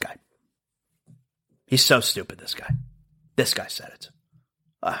 He's so stupid, this guy. This guy said it.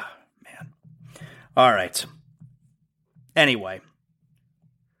 Ah, man. All right. Anyway.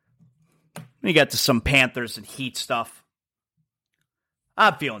 We got to some Panthers and Heat stuff.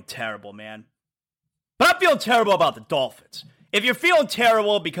 I'm feeling terrible, man. But I'm feeling terrible about the Dolphins. If you're feeling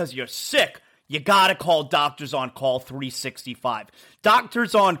terrible because you're sick, you gotta call Doctors on Call 365.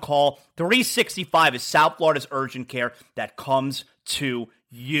 Doctors on Call 365 is South Florida's urgent care that comes to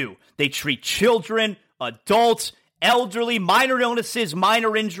you. They treat children, adults, elderly, minor illnesses,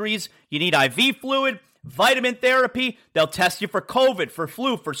 minor injuries. You need IV fluid, vitamin therapy. They'll test you for COVID, for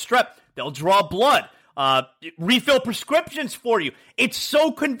flu, for strep. They'll draw blood. Refill prescriptions for you. It's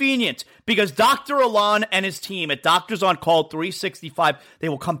so convenient because Dr. Alan and his team at Doctors on Call 365, they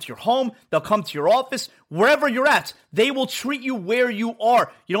will come to your home, they'll come to your office, wherever you're at. They will treat you where you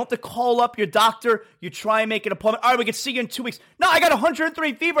are. You don't have to call up your doctor. You try and make an appointment. All right, we can see you in 2 weeks. No, I got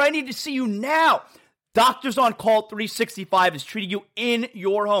 103 fever. I need to see you now. Doctors on Call 365 is treating you in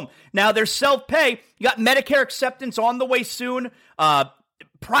your home. Now, there's self-pay. You got Medicare acceptance on the way soon.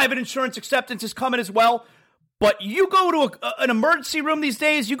 Private insurance acceptance is coming as well. But you go to an emergency room these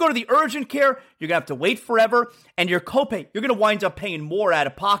days, you go to the urgent care, you're going to have to wait forever, and your copay, you're going to wind up paying more out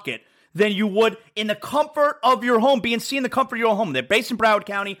of pocket than you would in the comfort of your home, being seen in the comfort of your home. They're based in Broward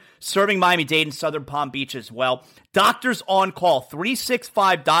County, serving Miami-Dade and Southern Palm Beach as well. Doctors on Call,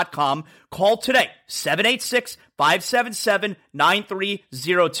 365.com. Call today,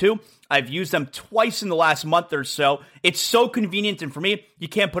 786-577-9302. I've used them twice in the last month or so. It's so convenient, and for me, you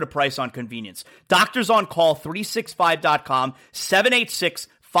can't put a price on convenience. Doctors on Call, 365.com,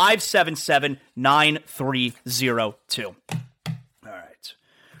 786-577-9302. All right.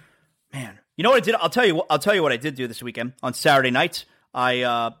 Man, you know what I did? I'll tell you what I did do this weekend. On Saturday night,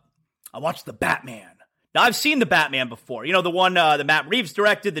 I watched The Batman. Now, I've seen The Batman before. You know, the one that Matt Reeves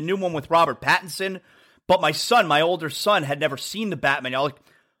directed, the new one with Robert Pattinson. But my older son, had never seen The Batman. Y'all like,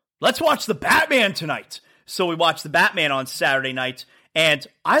 let's watch The Batman tonight. So we watched The Batman on Saturday night, and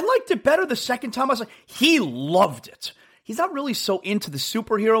I liked it better the second time. I was like, he loved it. He's not really so into the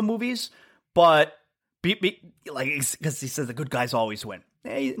superhero movies, but because he says the good guys always win.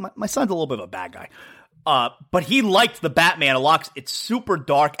 Hey, my son's a little bit of a bad guy. But he liked The Batman a lot. It's super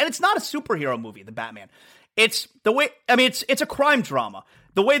dark, and it's not a superhero movie, The Batman. It's the way, I mean, it's a crime drama.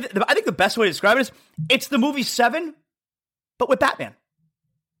 The way that, I think the best way to describe it is, it's the movie Seven, but with Batman.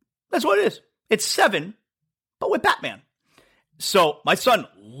 That's what it is. It's Seven, but with Batman. So my son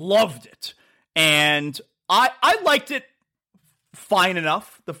loved it. And I liked it fine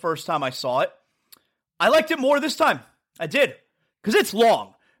enough the first time I saw it. I liked it more this time. I did. Because it's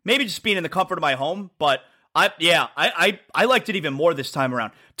long. Maybe just being in the comfort of my home. But I liked it even more this time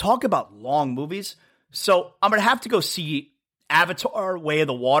around. Talk about long movies. So I'm going to have to go see Avatar: Way of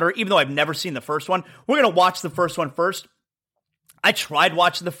the Water, even though I've never seen the first one. We're going to watch the first one first. I tried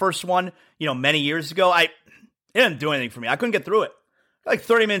watching the first one, many years ago. It didn't do anything for me. I couldn't get through it. Like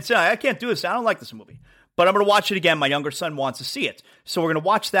 30 minutes in, I can't do this. I don't like this movie. But I'm going to watch it again. My younger son wants to see it. So we're going to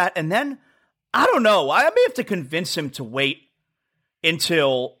watch that. And then, I don't know. I may have to convince him to wait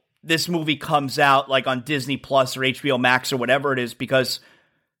until this movie comes out, like on Disney Plus or HBO Max or whatever it is, because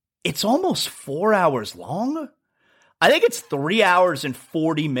it's almost 4 hours long. I think it's 3 hours and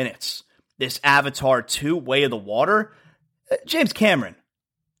 40 minutes, this Avatar 2, Way of the Water. James Cameron,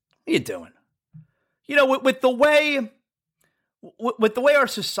 what are you doing? With the way our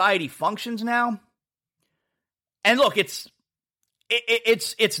society functions now, and look, it's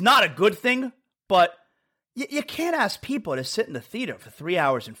not a good thing, but you can't ask people to sit in the theater for 3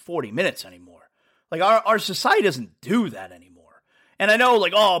 hours and 40 minutes anymore. Like, our society doesn't do that anymore. And I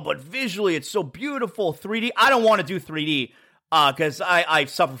know, but visually it's so beautiful, 3D. I don't want to do 3D because I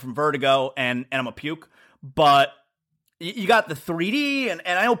suffer from vertigo and I'm a puke. But you got the 3D, and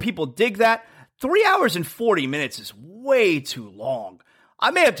I know people dig that. 3 hours and 40 minutes is way too long.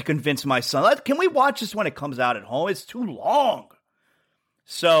 I may have to convince my son, can we watch this when it comes out at home? It's too long.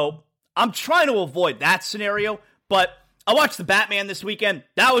 So I'm trying to avoid that scenario, but I watched the Batman this weekend.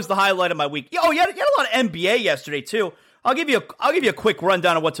 That was the highlight of my week. You had a lot of NBA yesterday too. I'll give you a quick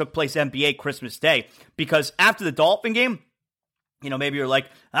rundown of what took place NBA Christmas Day, because after the Dolphin game, maybe you're like,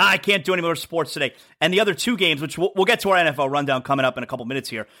 I can't do any more sports today. And the other two games, which we'll get to our NFL rundown coming up in a couple minutes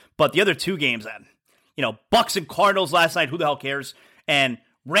here, but the other two games, Bucks and Cardinals last night, who the hell cares? And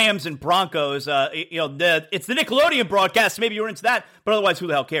Rams and Broncos, it's the Nickelodeon broadcast, maybe you were into that, but otherwise, who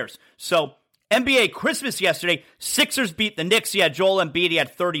the hell cares? So, NBA Christmas yesterday, Sixers beat the Knicks. You had Joel Embiid, he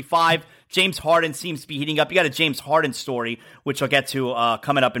had 35. James Harden seems to be heating up. You got a James Harden story, which I'll get to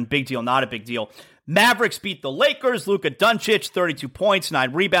coming up in Big Deal, Not a Big Deal. Mavericks beat the Lakers. Luka Doncic, 32 points,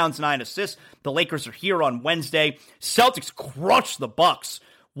 9 rebounds, 9 assists. The Lakers are here on Wednesday. Celtics crushed the Bucks,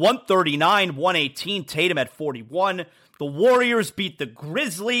 139-118. Tatum at 41. The Warriors beat the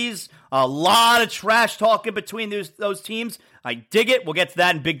Grizzlies. A lot of trash talking between those teams. I dig it. We'll get to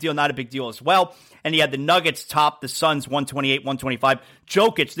that in Big Deal, Not a Big Deal as well. And you had the Nuggets top the Suns 128-125.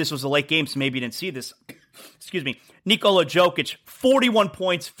 Jokic, this was a late game, so maybe you didn't see this. Excuse me. Nikola Jokic, 41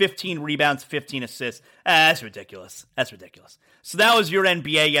 points, 15 rebounds, 15 assists. That's ridiculous. So that was your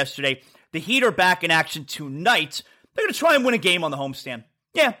NBA yesterday. The Heat are back in action tonight. They're going to try and win a game on the homestand.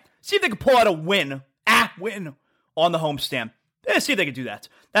 Yeah, see if they can pull out a win on the homestand. See if they can do that.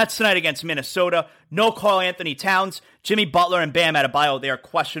 That's tonight against Minnesota. No Karl-Anthony Towns. Jimmy Butler and Bam Adebayo, they are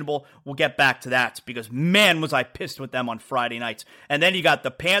questionable. We'll get back to that because, man, was I pissed with them on Friday nights. And then you got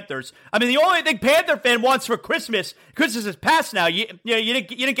the Panthers. I mean, the only thing Panther fan wants for Christmas is past now. You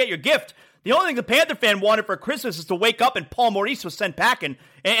didn't get your gift. The only thing the Panther fan wanted for Christmas is to wake up and Paul Maurice was sent packing.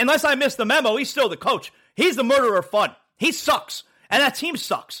 And unless I missed the memo, he's still the coach. He's the murderer of fun. He sucks. And that team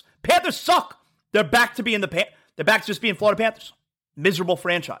sucks. Panthers suck. They're back to being they're back to just being Florida Panthers. Miserable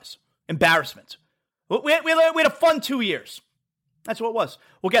franchise. Embarrassment. We had a fun 2 years. That's what it was.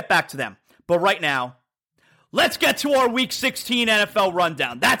 We'll get back to them. But right now, let's get to our Week 16 NFL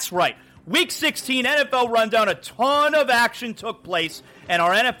rundown. That's right. Week 16 NFL rundown. A ton of action took place. And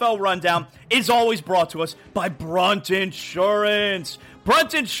our NFL rundown is always brought to us by Brunt Insurance.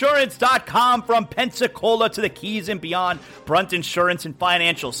 BruntInsurance.com. From Pensacola to the Keys and beyond, Brunt Insurance and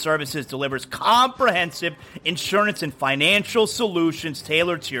Financial Services delivers comprehensive insurance and financial solutions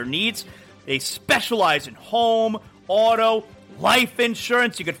tailored to your needs. They specialize in home, auto, life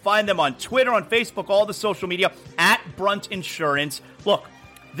insurance. You can find them on Twitter, on Facebook, all the social media, at Brunt Insurance. Look,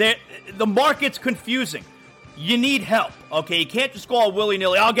 the market's confusing. You need help, okay? You can't just go all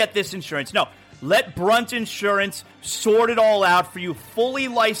willy-nilly, I'll get this insurance. No. Let Brunt Insurance sort it all out for you. Fully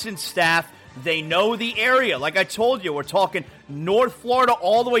licensed staff. They know the area. Like I told you, we're talking North Florida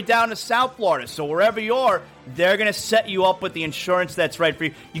all the way down to South Florida. So wherever you are, they're going to set you up with the insurance that's right for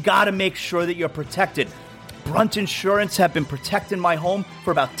you. You got to make sure that you're protected. Brunt Insurance have been protecting my home for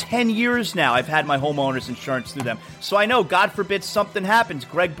about 10 years now. I've had my homeowner's insurance through them. So I know, God forbid something happens,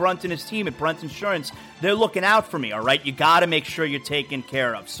 Greg Brunt and his team at Brunt Insurance, they're looking out for me, all right? You got to make sure you're taken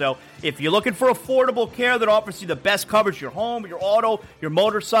care of. So if you're looking for affordable care that offers you the best coverage, your home, your auto, your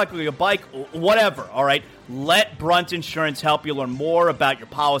motorcycle, your bike, whatever, all right? Let Brunt Insurance help you learn more about your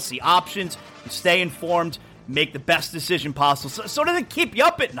policy options and stay informed. make the best decision possible so that it keep you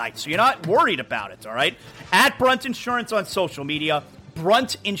up at night so you're not worried about it, all right? At Brunt Insurance on social media,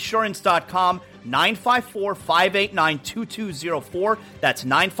 bruntinsurance.com, 954-589-2204. That's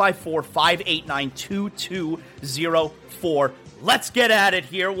 954-589-2204. Let's get at it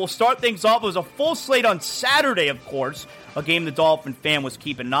here. We'll start things off. It was a full slate on Saturday, of course, a game the Dolphin fan was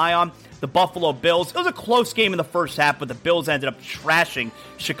keeping an eye on. The Buffalo Bills. It was a close game in the first half, but the Bills ended up trashing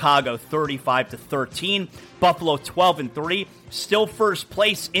Chicago 35-13. Buffalo 12-3, still first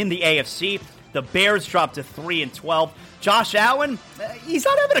place in the AFC. The Bears dropped to 3-12. Josh Allen, he's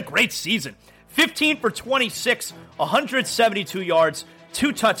not having a great season. 15 for 26, 172 yards,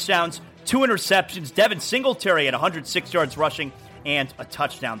 2 touchdowns, 2 interceptions. Devin Singletary had 106 yards rushing and a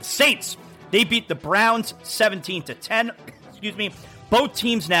touchdown. The Saints, they beat the Browns 17-10. Both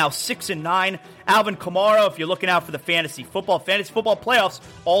teams now 6-9. Alvin Kamara, if you're looking out for the fantasy football playoffs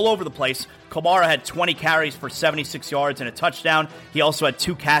all over the place. Kamara had 20 carries for 76 yards and a touchdown. He also had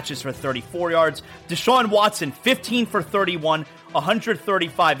 2 catches for 34 yards. Deshaun Watson, 15 for 31,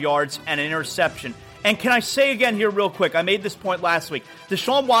 135 yards and an interception. And can I say again here real quick, I made this point last week.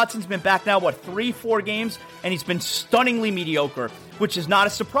 Deshaun Watson's been back now, 3-4 games, and he's been stunningly mediocre, which is not a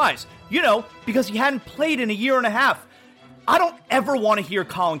surprise. Because he hadn't played in a year and a half. I don't ever want to hear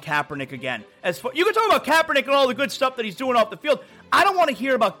Colin Kaepernick again. You can talk about Kaepernick and all the good stuff that he's doing off the field. I don't want to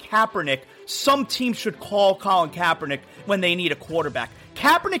hear about Kaepernick. Some teams should call Colin Kaepernick when they need a quarterback.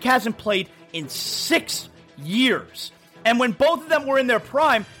 Kaepernick hasn't played in 6 years. And when both of them were in their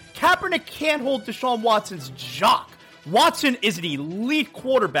prime, Kaepernick can't hold Deshaun Watson's jock. Watson is an elite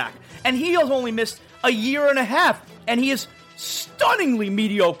quarterback, and he has only missed a year and a half, and he is stunningly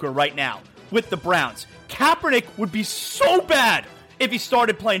mediocre right now with the Browns. Kaepernick would be so bad if he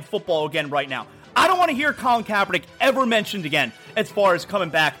started playing football again right now. I don't want to hear Colin Kaepernick ever mentioned again as far as coming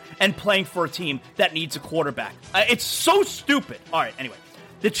back and playing for a team that needs a quarterback. It's so stupid. All right, anyway.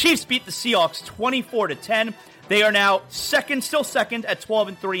 The Chiefs beat the Seahawks 24-10. They are now still second at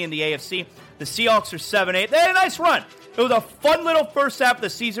 12-3 in the AFC. The Seahawks are 7-8. They had a nice run. It was a fun little first half of the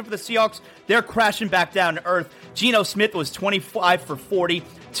season for the Seahawks. They're crashing back down to earth. Geno Smith was 25 for 40,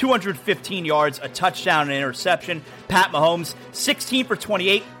 215 yards, a touchdown and an interception. Pat Mahomes, 16 for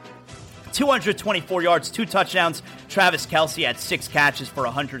 28, 224 yards, 2 touchdowns. Travis Kelce had 6 catches for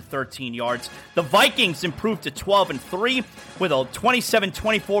 113 yards. The Vikings improved to 12-3 with a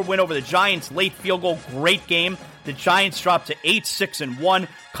 27-24 win over the Giants. Late field goal, great game. The Giants dropped to 8-6-1.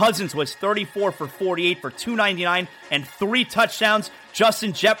 Cousins was 34 for 48 for 299 and 3 touchdowns.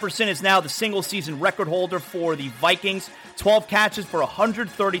 Justin Jefferson is now the single-season record holder for the Vikings. 12 catches for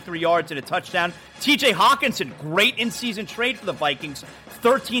 133 yards and a touchdown. TJ Hawkinson, great in-season trade for the Vikings.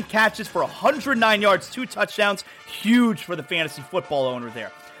 13 catches for 109 yards, 2 touchdowns. Huge for the fantasy football owner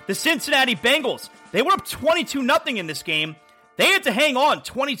there. The Cincinnati Bengals, they were up 22-0 in this game. They had to hang on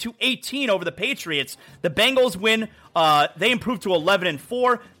 22-18 over the Patriots. The Bengals win. They improved to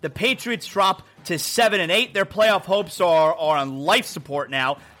 11-4. The Patriots drop to 7-8. Their playoff hopes are on life support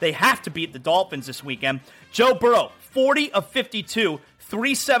now. They have to beat the Dolphins this weekend. Joe Burrow, 40 of 52,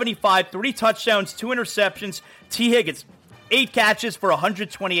 375, 3 touchdowns, 2 interceptions. T. Higgins, 8 catches for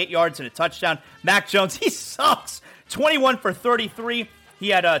 128 yards and a touchdown. Mac Jones, he sucks. 21 for 33. He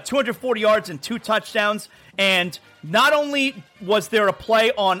had 240 yards and 2 touchdowns. And not only was there a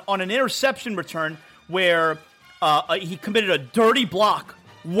play on an interception return where he committed a dirty block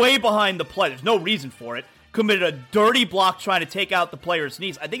way behind the play. There's no reason for it. Committed a dirty block trying to take out the player's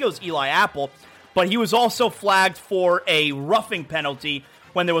knees. I think it was Eli Apple. But he was also flagged for a roughing penalty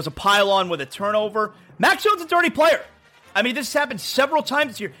when there was a pile-on with a turnover. Mac Jones is a dirty player. I mean, this has happened several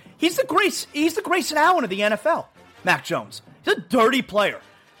times this year. He's the Grayson Allen of the NFL, Mac Jones. He's a dirty player.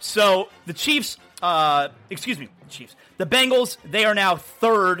 So the Chiefs, the Bengals, they are now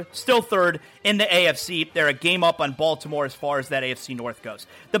still third in the AFC. They're a game up on Baltimore as far as that AFC North goes.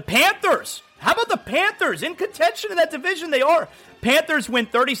 The Panthers, how about the Panthers? In contention in that division, they are. Panthers win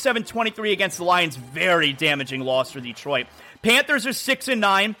 37-23 against the Lions. Very damaging loss for Detroit. Panthers are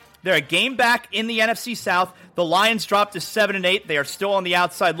 6-9. They're a game back in the NFC South. The Lions dropped to 7-8. They are still on the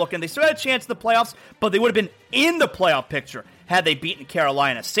outside looking. They still had a chance in the playoffs, but they would have been in the playoff picture had they beaten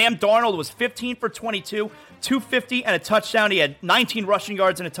Carolina. Sam Darnold was 15 for 22, 250 and a touchdown. He had 19 rushing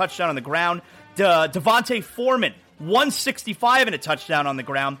yards and a touchdown on the ground. Devontae Foreman, 165 and a touchdown on the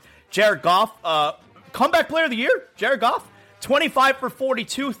ground. Jared Goff, comeback player of the year, Jared Goff, 25 for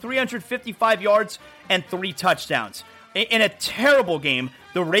 42, 355 yards and 3 touchdowns. In a terrible game,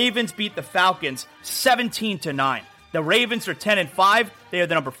 the Ravens beat the Falcons 17-9. The Ravens are 10-5. They are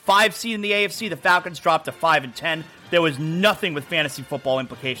the number 5 seed in the AFC. The Falcons dropped to 5-10. there was nothing with fantasy football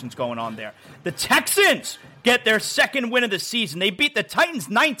implications going on there. The Texans get their second win of the season. They beat the Titans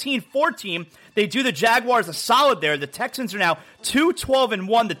 19-14. They do the Jaguars a solid there. The Texans are now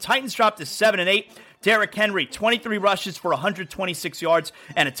 2-12-1. The Titans dropped to 7-8. Derrick Henry, 23 rushes for 126 yards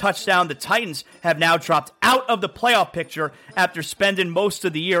and a touchdown. The Titans have now dropped out of the playoff picture after spending most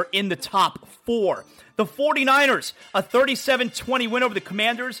of the year in the top 4. The 49ers, a 37-20 win over the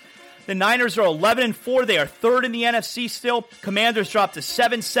Commanders. The Niners are 11-4. They are third in the NFC still. Commanders dropped to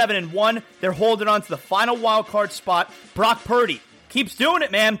 7-1. They're holding on to the final wild card spot. Brock Purdy keeps doing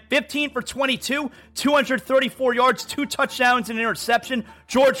it, man. 15 for 22, 234 yards, 2 touchdowns, and an interception.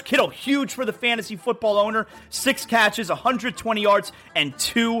 George Kittle, huge for the fantasy football owner. 6 catches, 120 yards, and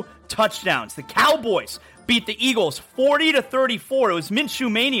 2 touchdowns. The Cowboys beat the Eagles 40-34. It was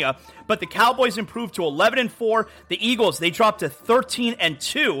Minshew mania, but the Cowboys improved to 11-4. The Eagles, they dropped to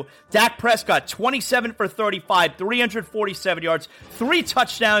 13-2. Dak Prescott, 27 for 35, 347 yards, 3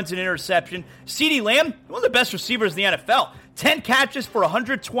 touchdowns and an interception. CeeDee Lamb, one of the best receivers in the NFL, 10 catches for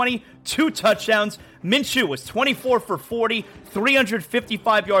 120, 2 touchdowns. Minshew was 24 for 40,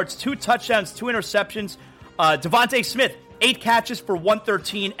 355 yards, 2 touchdowns, 2 interceptions. Devontae Smith, 8 catches for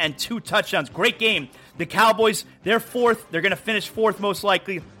 113 and 2 touchdowns. Great game. The Cowboys, they're fourth. They're going to finish fourth most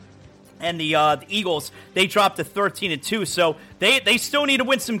likely. And the Eagles, they dropped to 13-2. So they still need to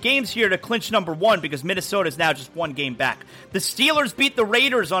win some games here to clinch number 1 because Minnesota is now just 1 game back. The Steelers beat the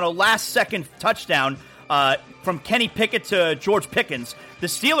Raiders on a last-second touchdown from Kenny Pickett to George Pickens. The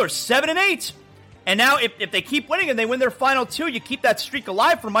Steelers, 7-8. And now if they keep winning and they win their final 2, you keep that streak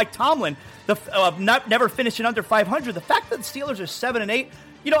alive for Mike Tomlin, never finishing under 500. The fact that the Steelers are 7-8,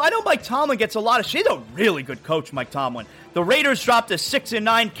 I know Mike Tomlin gets a lot of shit. He's a really good coach, Mike Tomlin. The Raiders dropped to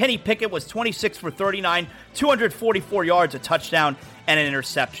 6-9. Kenny Pickett was 26 for 39, 244 yards, a touchdown, and an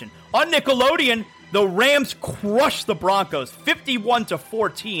interception. On Nickelodeon, the Rams crushed the Broncos,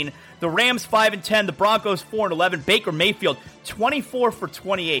 51-14. The Rams 5-10, the Broncos 4-11. Baker Mayfield 24 for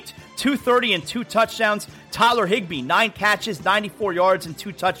 28, 230 and 2 touchdowns. Tyler Higbee 9 catches, 94 yards and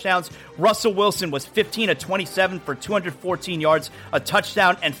 2 touchdowns. Russell Wilson was 15-27 for 214 yards, a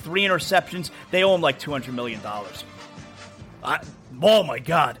touchdown and 3 interceptions. They owe him like $200 million. Oh my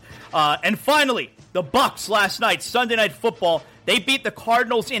God! And finally, the Bucs last night, Sunday Night Football. They beat the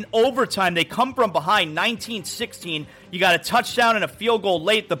Cardinals in overtime. They come from behind 19-16. You got a touchdown and a field goal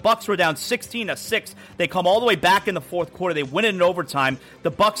late. The Bucs were down 16-6. They come all the way back in the fourth quarter. They win it in overtime.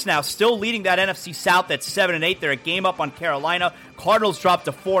 The Bucs now still leading that NFC South at 7-8. They're a game up on Carolina. Cardinals dropped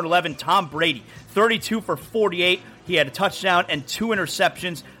to 4-11. Tom Brady, 32 for 48. He had a touchdown and 2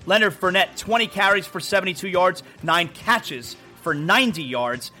 interceptions. Leonard Fournette, 20 carries for 72 yards, 9 catches for 90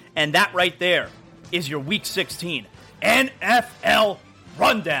 yards. And that right there is your Week 16 NFL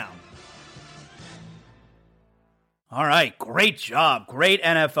Rundown. All right, great job. Great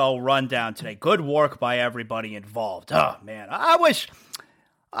NFL Rundown today. Good work by everybody involved. Oh, man,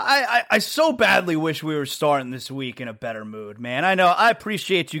 I so badly wish we were starting this week in a better mood, man. I know, I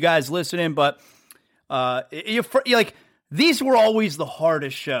appreciate you guys listening, but these were always the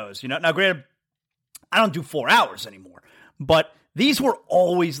hardest shows. Now, granted, I don't do 4 hours anymore, but these were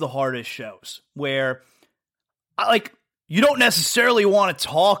always the hardest shows where you don't necessarily want to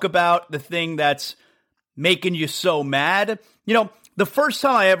talk about the thing that's making you so mad. The first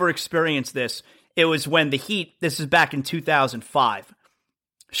time I ever experienced this, it was when the Heat, this is back in 2005,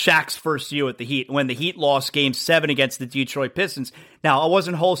 Shaq's first year with the Heat, when the Heat lost Game 7 against the Detroit Pistons. Now, I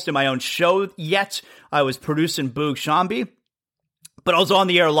wasn't hosting my own show yet. I was producing Boog Shambi, but I was on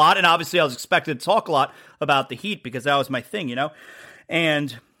the air a lot, and obviously I was expected to talk a lot about the Heat because that was my thing,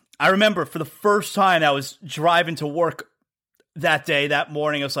 And I remember for the first time I was driving to work that day, that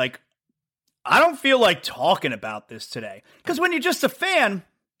morning, I was like, I don't feel like talking about this today. Because when you're just a fan,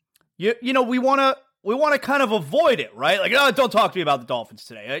 we want to kind of avoid it, right? Like, oh, don't talk to me about the Dolphins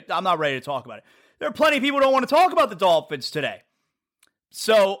today. I'm not ready to talk about it. There are plenty of people who don't want to talk about the Dolphins today.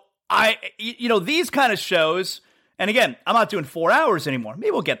 So, these kind of shows, and again, I'm not doing 4 hours anymore. Maybe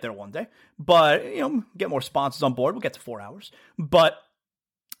we'll get there one day. But, get more sponsors on board. We'll get to 4 hours. But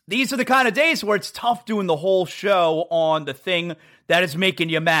these are the kind of days where it's tough doing the whole show on the thing that is making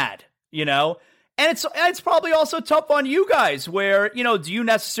you mad, And it's probably also tough on you guys where, do you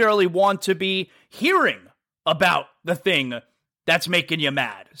necessarily want to be hearing about the thing that's making you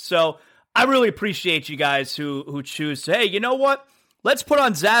mad? So I really appreciate you guys who choose to, hey, you know what? Let's put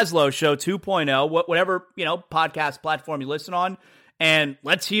on Zaslow Show 2.0, whatever, podcast platform you listen on, and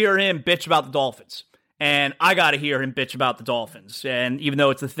let's hear him bitch about the Dolphins. And I got to hear him bitch about the Dolphins. And even though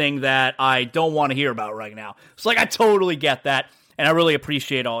it's the thing that I don't want to hear about right now. It's like, I totally get that. and I really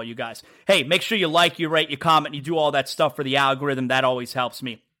appreciate all you guys. Hey, make sure you like, you rate, you comment, you do all that stuff for the algorithm. That always helps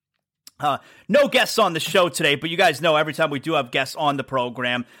me. No guests on the show today, but you guys know every time we do have guests on the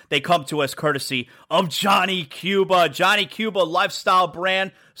program, they come to us courtesy of Johnny Cuba. Johnny Cuba lifestyle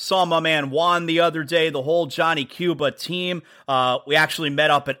brand. Saw my man Juan the other day, the whole Johnny Cuba team. We actually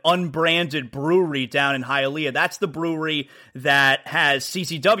met up at Unbranded Brewery down in Hialeah. That's the brewery that has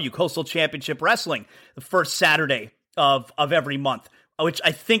CCW, Coastal Championship Wrestling, the first Saturday of every month, which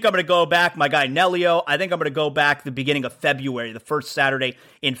I think I'm going to go back. My guy Nelio, I think I'm going to go back the beginning of February, the first Saturday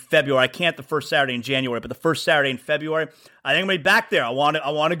in February. I can't the first Saturday in January, but the first Saturday in February, I think I'm going to be back there. I want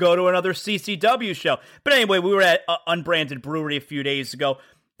to go to another CCW show. But anyway, we were at Unbranded Brewery a few days ago.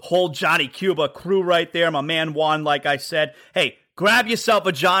 Whole Johnny Cuba crew right there. My man Juan, like I said. Hey, grab yourself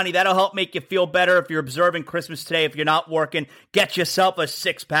a Johnny. That'll help make you feel better if you're observing Christmas today. If you're not working, get yourself a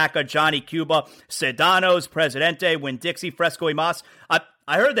 6-pack of Johnny Cuba. Sedanos, Presidente, Winn-Dixie, Fresco y Mas.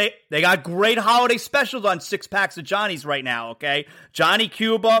 I heard they got great holiday specials on 6-packs of Johnny's right now, okay? Johnny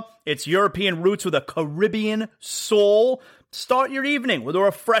Cuba, it's European roots with a Caribbean soul. Start your evening with a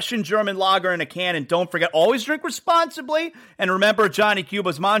refreshing German lager in a can, and don't forget, always drink responsibly. And remember Johnny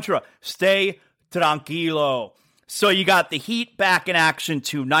Cuba's mantra, stay tranquilo. So you got the Heat back in action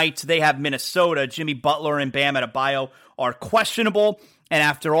tonight. They have Minnesota. Jimmy Butler and Bam Adebayo are questionable. And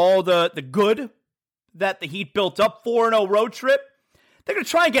after all the good that the Heat built up, 4-0 road trip, they're going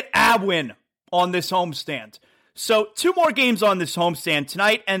to try and get a win on this homestand. So 2 more games on this homestand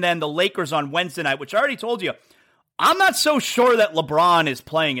tonight, and then the Lakers on Wednesday night, which I already told you, I'm not so sure that LeBron is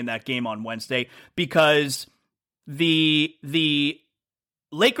playing in that game on Wednesday because the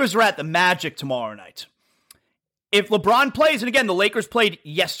Lakers are at the Magic tomorrow night. If LeBron plays, and again, the Lakers played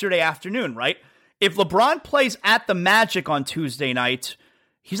yesterday afternoon, right? If LeBron plays at the Magic on Tuesday night,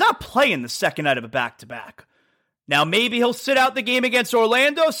 he's not playing the second night of a back-to-back. Now, maybe he'll sit out the game against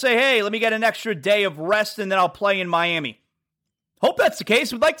Orlando, say, hey, let me get an extra day of rest, and then I'll play in Miami. Hope that's the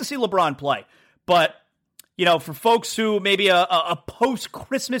case. We'd like to see LeBron play. But, you know, for folks who maybe a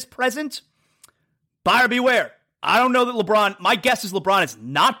post-Christmas present, buyer beware. I don't know that LeBron, my guess is LeBron is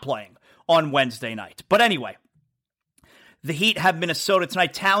not playing on Wednesday night. But anyway, the Heat have Minnesota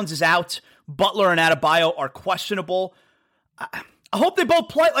tonight. Towns is out. Butler and Adebayo are questionable. I hope they both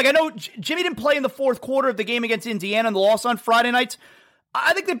play. Like, I know Jimmy didn't play in the fourth quarter of the game against Indiana and the loss on Friday night.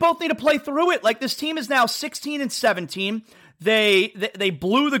 I think they both need to play through it. Like, this team is now 16-17. They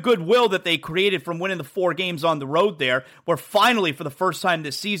blew the goodwill that they created from winning the 4 games on the road there, where finally, for the first time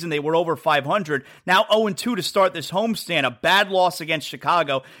this season, they were over 500. Now 0-2 to start this homestand, a bad loss against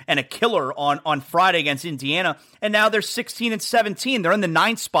Chicago and a killer on Friday against Indiana. And now they're 16-17. They're in the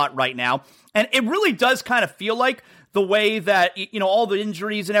 9th spot right now. And it really does kind of feel like the way that, you know, all the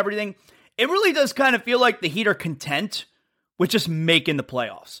injuries and everything, it really does kind of feel like the Heat are content with just making the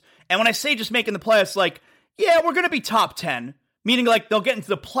playoffs. And when I say just making the playoffs, like, yeah, we're going to be top 10, meaning like they'll get into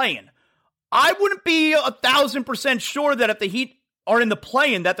the play-in. I wouldn't be 1,000% sure that if the Heat are in the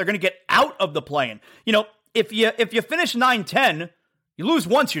play-in, that they're going to get out of the play-in. You know, if you finish 9-10, you lose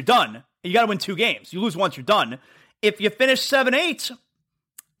once, you're done. You got to win 2 games. You lose once, you're done. If you finish 7-8,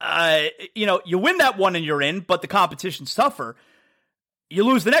 you know, you win that one and you're in, but the competition's tougher. You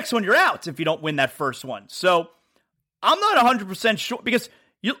lose the next one, you're out if you don't win that first one. So I'm not 100% sure because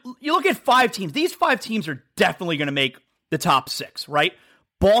you look at 5 teams. These 5 teams are definitely going to make the top 6, right?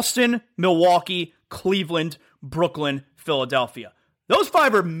 Boston, Milwaukee, Cleveland, Brooklyn, Philadelphia. Those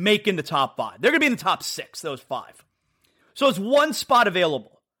 5 are making the top 5. They're going to be in the top 6, those 5. So it's one spot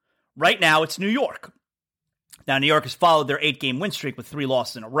available. Right now, it's New York. Now, New York has followed their 8-game win streak with 3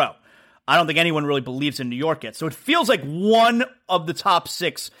 losses in a row. I don't think anyone really believes in New York yet. So it feels like one of the top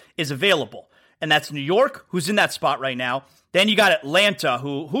 6 is available. And that's New York, who's in that spot right now. Then you got Atlanta,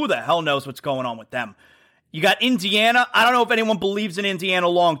 who the hell knows what's going on with them. You got Indiana. I don't know if anyone believes in Indiana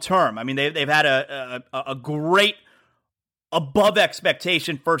long term. I mean, they've had a great above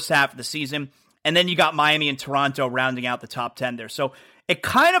expectation first half of the season. And then you got Miami and Toronto rounding out the top 10 there. So it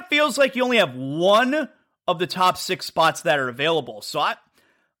kind of feels like you only have one of the top 6 spots that are available. So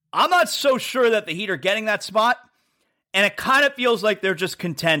I'm not so sure that the Heat are getting that spot. And it kind of feels like they're just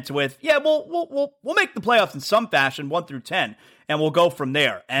content with, yeah, we'll make the playoffs in some fashion, 1 through 10, and we'll go from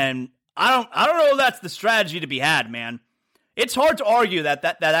there. And I don't know if that's the strategy to be had, man. It's hard to argue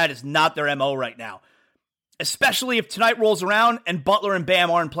that is not their MO right now, especially if tonight rolls around and Butler and Bam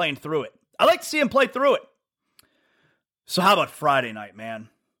aren't playing through it. I like to see them play through it. So how about Friday night, man?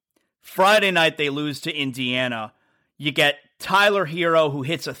 Friday night they lose to Indiana. You get Tyler Hero, who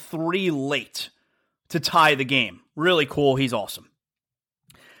hits a 3 late to tie the game. Really cool. He's awesome.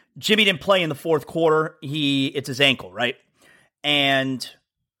 Jimmy didn't play in the fourth quarter. It's his ankle, right? and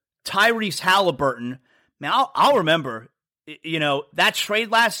Tyrese Halliburton, man, I'll remember, that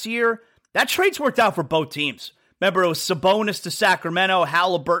trade last year, that trade's worked out for both teams. Remember, it was Sabonis to Sacramento,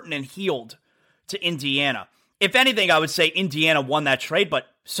 Halliburton and Hield to Indiana. If anything, I would say Indiana won that trade, but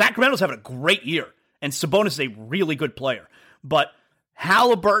Sacramento's having a great year, and Sabonis is a really good player. But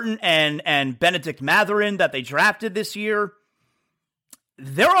Halliburton and Benedict Mathurin that they drafted this year,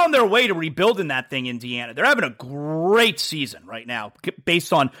 they're on their way to rebuilding that thing, Indiana. They're having a great season right now,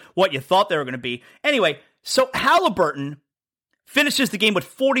 based on what you thought they were going to be. Anyway, so Halliburton finishes the game with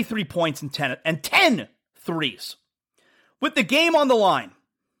 43 points and 10 threes. With the game on the line,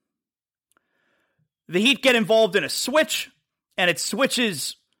 the Heat get involved in a switch, and it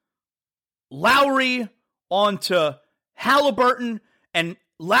switches Lowry onto Halliburton, and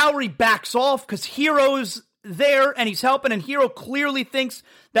Lowry backs off because Hero's there and he's helping, and Hero clearly thinks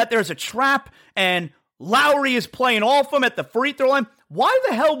that there's a trap, and Lowry is playing off him at the free throw line. Why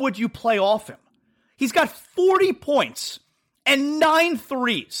the hell would you play off him? He's got 40 points and 9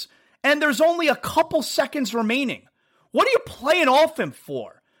 threes, and there's only a couple seconds remaining. What are you playing off him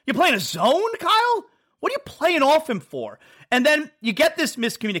for? You playing a zone, Kyle? What are you playing off him for? And then you get this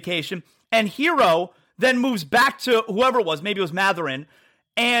miscommunication, and Hero then moves back to whoever it was, maybe it was Mathurin,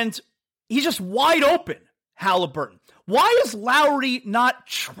 and he's just wide open, Halliburton. Why is Lowry not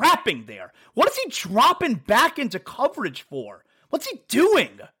trapping there? What is he dropping back into coverage for? What's he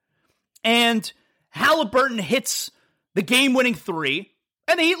doing? And Halliburton hits the game-winning three,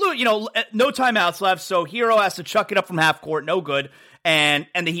 and the Heat lose. No timeouts left, so Hero has to chuck it up from half court, no good, and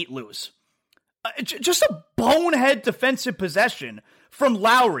the Heat lose. Just a bonehead defensive possession from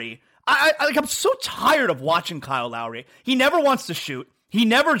Lowry. I'm so tired of watching Kyle Lowry. He never wants to shoot. He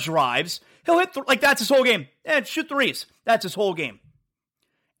never drives. He'll hit, that's his whole game. Shoot threes. That's his whole game.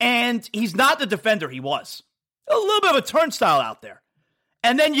 And he's not the defender he was. A little bit of a turnstile out there.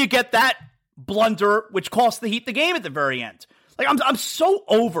 And then you get that blunder, which cost the Heat the game at the very end. I'm so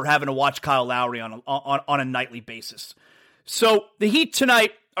over having to watch Kyle Lowry on a nightly basis. So the Heat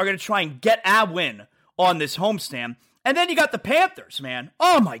tonight are going to try and get a win on this homestand. And then you got the Panthers, man.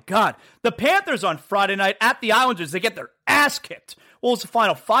 Oh, my God. The Panthers on Friday night at the Islanders, they get their ass kicked. What was the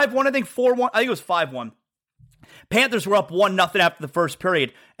final? 5-1, I think, 4-1? I think it was 5-1. Panthers were up 1-0 after the first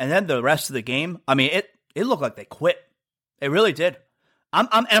period. And then the rest of the game, it looked like they quit. It really did.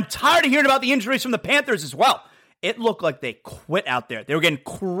 I'm tired of hearing about the injuries from the Panthers as well. It looked like they quit out there. They were getting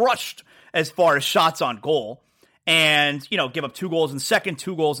crushed as far as shots on goal. And, give up 2 goals in the second,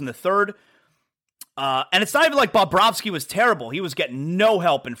 2 goals in the third. And it's not even like Bobrovsky was terrible. He was getting no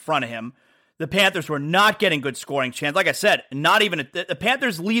help in front of him. The Panthers were not getting good scoring chance. Like I said, the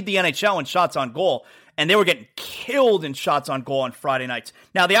Panthers lead the NHL in shots on goal, and they were getting killed in shots on goal on Friday nights.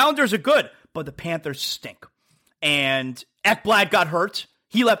 Now, the Islanders are good, but the Panthers stink. And Ekblad got hurt.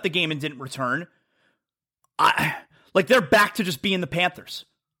 He left the game and didn't return. They're back to just being the Panthers,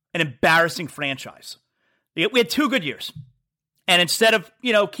 an embarrassing franchise. We had 2 good years. And instead of,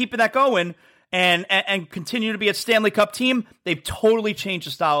 keeping that going and continue to be a Stanley Cup team, they've totally changed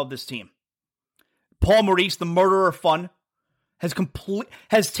the style of this team. Paul Maurice, the murderer fun,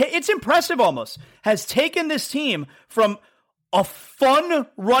 it's impressive almost, has taken this team from a fun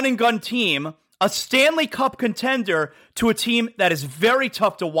run and gun team, a Stanley Cup contender, to a team that is very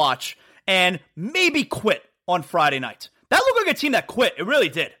tough to watch and maybe quit on Friday night. That looked like a team that quit. It really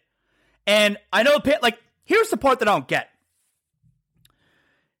did. And I know, here's the part that I don't get.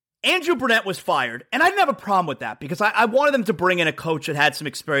 Andrew Brunette was fired, and I didn't have a problem with that because I wanted them to bring in a coach that had some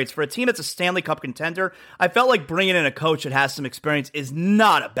experience. For a team that's a Stanley Cup contender, I felt like bringing in a coach that has some experience is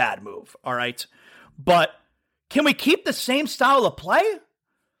not a bad move, all right? But can we keep the same style of play?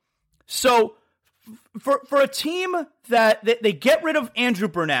 So for a team that they get rid of Andrew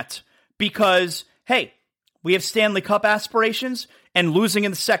Brunette because, hey, we have Stanley Cup aspirations, and losing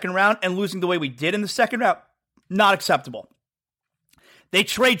in the second round and losing the way we did in the second round, not acceptable. They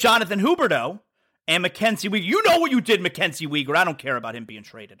trade Jonathan Huberdeau and Mackenzie Weegar. You know what you did, Mackenzie Weegar. I don't care about him being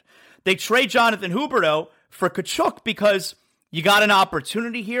traded. They trade Jonathan Huberdeau for Tkachuk because you got an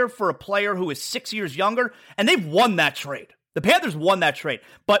opportunity here for a player who is 6 years younger, and they've won that trade. The Panthers won that trade.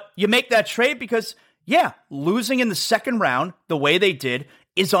 But you make that trade because, losing in the second round the way they did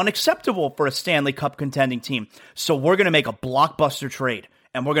is unacceptable for a Stanley Cup contending team. So we're going to make a blockbuster trade,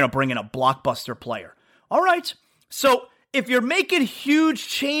 and we're going to bring in a blockbuster player. All right. So if you're making huge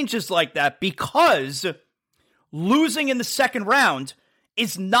changes like that because losing in the second round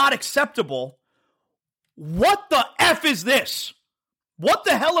is not acceptable, what the F is this? What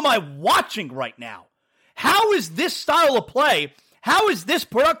the hell am I watching right now? How is this style of play? How is this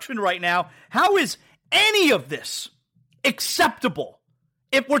production right now? How is any of this acceptable.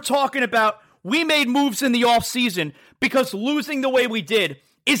 If we're talking about we made moves in the offseason because losing the way we did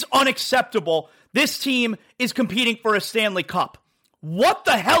is unacceptable. This team is competing for a Stanley Cup. What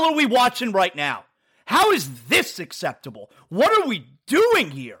the hell are we watching right now? How is this acceptable? What are we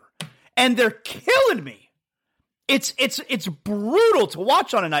doing here? And they're killing me. It's brutal to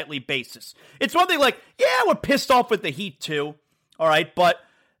watch on a nightly basis. It's one thing like, yeah, we're pissed off with the Heat too. All right, but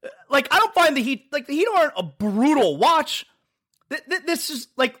like I don't find the Heat aren't a brutal watch. This is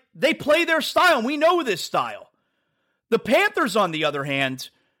like they play their style, and we know this style. The Panthers, on the other hand,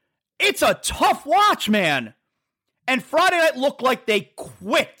 it's a tough watch, man. And Friday night looked like they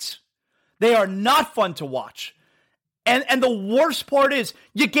quit. They are not fun to watch. And the worst part is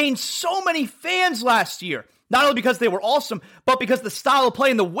you gained so many fans last year. Not only because they were awesome, but because the style of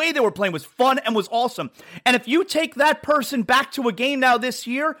play and the way they were playing was fun and was awesome. And if you take that person back to a game now this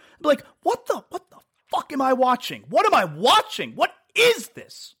year, be like, what the fuck am I watching? What am I watching? What is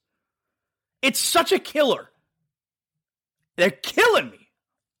this? It's such a killer. They're killing me.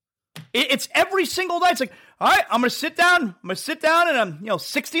 It's every single night. It's like, all right, I'm going to sit down. And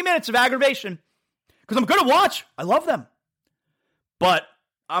 60 minutes of aggravation because I'm going to watch. I love them. But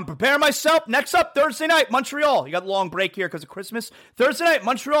I'm preparing myself. Next up, Thursday night, Montreal. You got a long break here because of Christmas. Thursday night,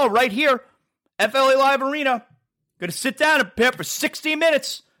 Montreal, right here, FLA Live Arena. Going to sit down and prepare for 60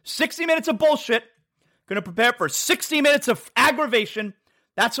 minutes. 60 minutes of bullshit. Going to prepare for 60 minutes of aggravation.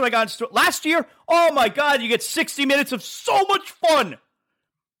 That's what I got in store. Last year, oh my God, you get 60 minutes of so much fun.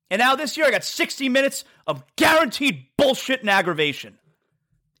 And now this year, I got 60 minutes of guaranteed bullshit and aggravation.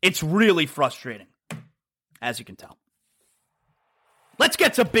 It's really frustrating, as you can tell. Let's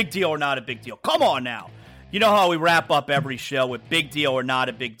get to big deal or not a big deal. Come on now. You know how we wrap up every show with big deal or not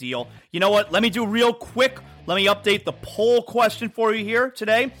a big deal. You know what? Let me do real quick. Let me update the poll question for you here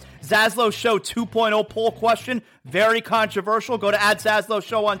today. Zaslow Show 2.0 poll question. Very controversial. Go to @Zaslow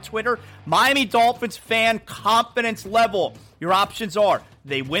Show on Twitter. Miami Dolphins fan confidence level. Your options are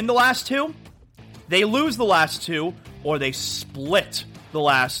they win the last two, they lose the last two, or they split the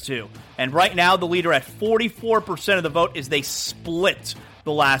last two. And right now, the leader at 44% of the vote is they split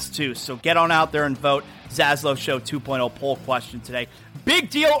the last two. So get on out there and vote. Zaslow Show 2.0 poll question today.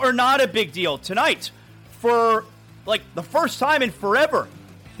 Big deal or not a big deal? Tonight, for like the first time in forever,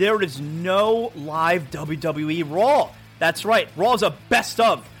 there is no live WWE Raw. That's right. Raw is a best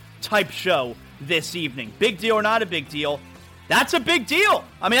of type show this evening. Big deal or not a big deal? That's a big deal.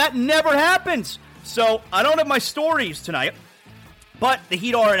 I mean, that never happens. So I don't have my stories tonight. But the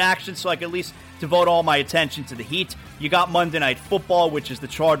Heat are in action, so I can at least devote all my attention to the Heat. You got Monday Night Football, which is the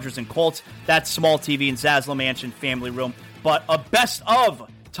Chargers and Colts. That's small TV in Zaslow Mansion Family Room. But a best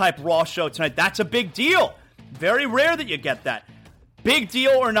of type Raw show tonight, that's a big deal. Very rare that you get that. Big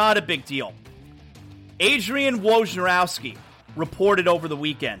deal or not a big deal? Adrian Wojnarowski reported over the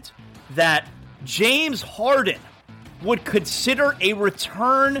weekend that James Harden would consider a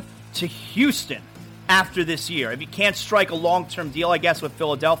return to Houston after this year. If he can't strike a long-term deal, I guess, with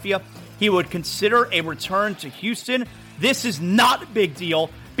Philadelphia, he would consider a return to Houston. This is not a big deal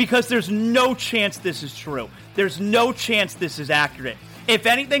because there's no chance this is true. There's no chance this is accurate. If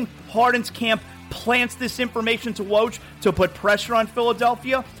anything, Harden's camp plants this information to Woj to put pressure on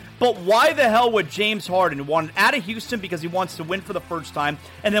Philadelphia. But why the hell would James Harden want out of Houston because he wants to win for the first time,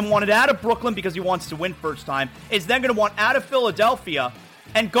 and then wanted out of Brooklyn because he wants to win first time, is then going to want out of Philadelphia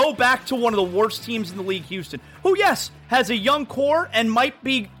and go back to one of the worst teams in the league, Houston, who, yes, has a young core and might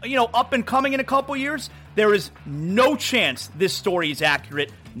be, up and coming in a couple years? There is no chance this story is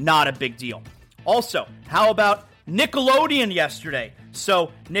accurate. Not a big deal. Also, how about Nickelodeon yesterday?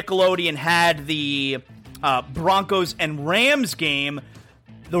 So Nickelodeon had the Broncos and Rams game.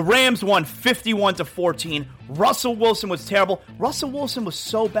 The Rams won 51-14. Russell Wilson was terrible. Russell Wilson was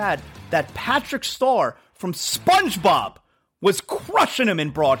so bad that Patrick Starr from SpongeBob was crushing him in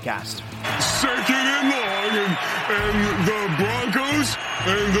broadcast. Second and long, and the Broncos,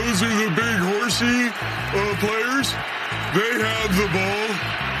 and those are the big horsey players, they have the ball,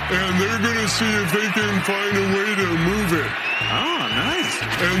 and they're going to see if they can find a way to move it. Oh, nice.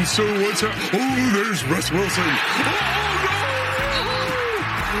 And so what's happening? Oh, there's Russ Wilson. Oh, no!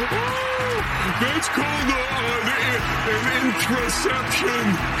 Oh, that's called an interception.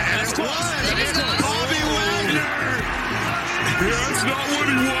 That's close. Bobby Wagner. That's not what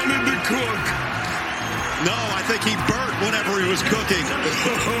he wanted to cook. No, I think he burnt whatever he was cooking.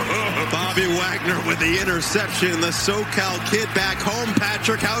 Bobby Wagner with the interception. The SoCal kid back home,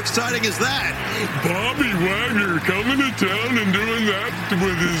 Patrick. How exciting is that? Bobby Wagner coming to town and doing that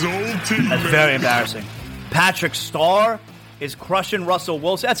with his old team. That's very embarrassing. Patrick Starr is crushing Russell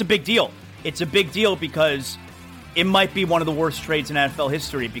Wilson. That's a big deal. It's a big deal because it might be one of the worst trades in NFL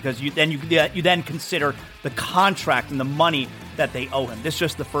history because you then consider the contract and the money that they owe him. This is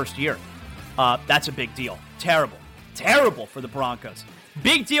just the first year. That's a big deal. Terrible for the Broncos.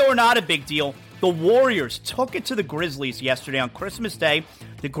 Big deal or not a big deal, the Warriors took it to the Grizzlies yesterday on Christmas Day.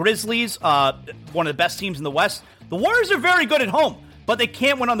 The Grizzlies, one of the best teams in the West. The Warriors are very good at home, but they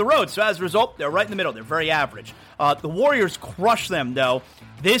can't win on the road. So as a result, they're right in the middle. They're very average. The Warriors crush them, though.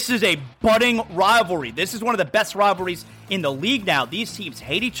 This is a budding rivalry. This is one of the best rivalries in the league now. These teams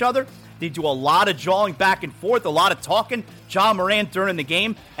hate each other. They do a lot of jawing back and forth, a lot of talking. Ja Morant during the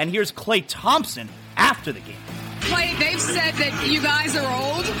game. And here's Klay Thompson after the game. Klay, they've said that you guys are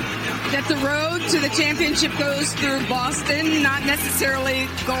old, that the road to the championship goes through Boston, not necessarily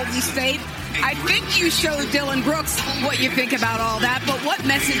Golden State. I think you showed Dylan Brooks what you think about all that, but what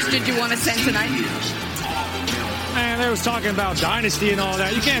message did you want to send tonight? Man, they was talking about dynasty and all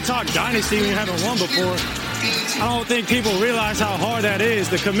that. You can't talk dynasty when you haven't won before. I don't think people realize how hard that is,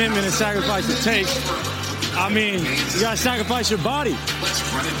 the commitment and sacrifice it takes. I mean, you got to sacrifice your body.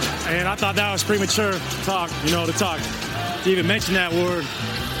 And I thought that was premature talk, to even mention that word.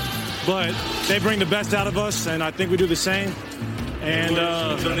 But they bring the best out of us, and I think we do the same. And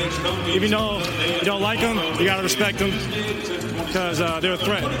even though you don't like them, you got to respect them because they're a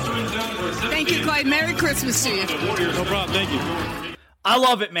threat. Thank you, Klay. Merry Christmas to you. No problem. Thank you. I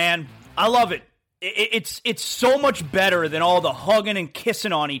love it, man. I love it. It's so much better than all the hugging and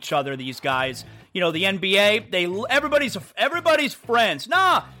kissing on each other, these guys. The NBA, everybody's friends.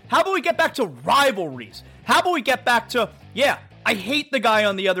 Nah, how about we get back to rivalries? How about we get back to, I hate the guy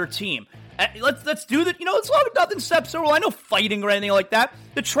on the other team. Let's do that. As long as nothing steps over the line, no fighting or anything like that.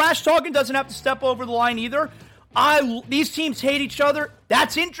 The trash talking doesn't have to step over the line either. These teams hate each other.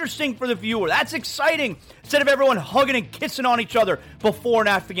 That's interesting for the viewer. That's exciting. Instead of everyone hugging and kissing on each other before and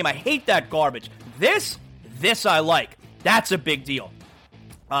after the game. I hate that garbage. This I like. That's a big deal.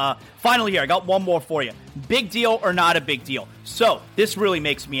 Finally here, I got one more for you. Big deal or not a big deal? So, this really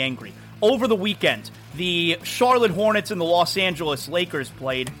makes me angry. Over the weekend, the Charlotte Hornets and the Los Angeles Lakers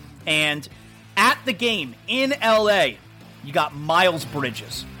played, and at the game in LA, you got Miles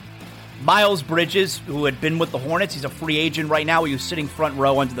Bridges. Miles Bridges, who had been with the Hornets, he's a free agent right now. He was sitting front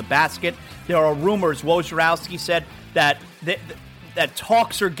row under the basket. There are rumors, Wojciechowski said, that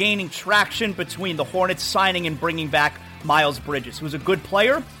talks are gaining traction between the Hornets signing and bringing back Miles Bridges, who's a good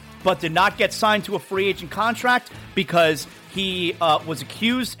player, but did not get signed to a free agent contract because he was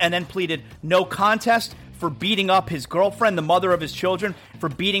accused and then pleaded no contest for beating up his girlfriend, the mother of his children, for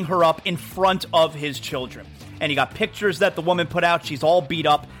beating her up in front of his children. And he got pictures that the woman put out. She's all beat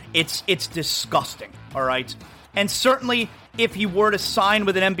up. It's disgusting, all right? And certainly, if he were to sign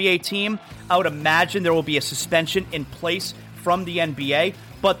with an NBA team, I would imagine there will be a suspension in place from the NBA.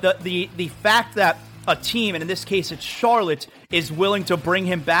 But the fact that a team, and in this case it's Charlotte, is willing to bring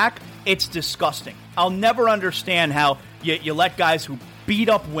him back, it's disgusting. I'll never understand how you let guys who beat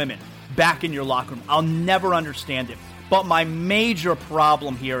up women back in your locker room. I'll never understand it. But my major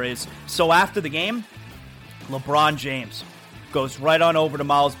problem here is, so after the game, LeBron James goes right on over to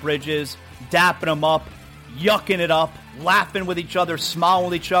Miles Bridges, dapping him up, yucking it up, laughing with each other,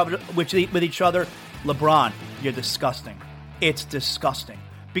 smiling with each other. LeBron, you're disgusting. It's disgusting.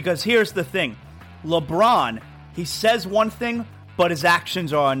 Because here's the thing. LeBron, he says one thing, but his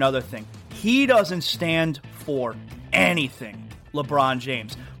actions are another thing. He doesn't stand for anything, LeBron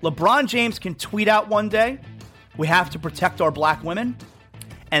James. LeBron James can tweet out one day, we have to protect our black women,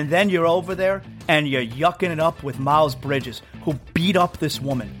 and then you're over there and you're yucking it up with Miles Bridges, who beat up this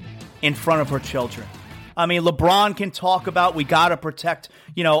woman in front of her children. I mean, LeBron can talk about we got to protect,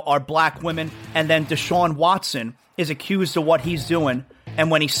 our black women, and then Deshaun Watson is accused of what he's doing. And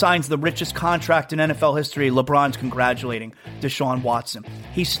when he signs the richest contract in NFL history, LeBron's congratulating Deshaun Watson.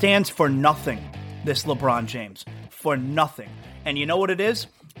 He stands for nothing, this LeBron James. For nothing. And you know what it is?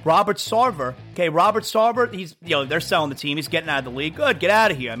 Robert Sarver. Okay, Robert Sarver, he's, they're selling the team. He's getting out of the league. Good, get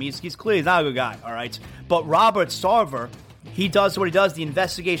out of here. I mean, he's clearly not a good guy, all right? But Robert Sarver, he does what he does. The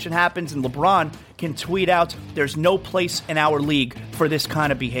investigation happens, and LeBron can tweet out, there's no place in our league for this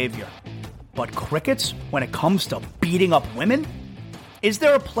kind of behavior. But crickets, when it comes to beating up women? Is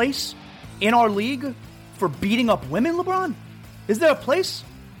there a place in our league for beating up women, LeBron? Is there a place?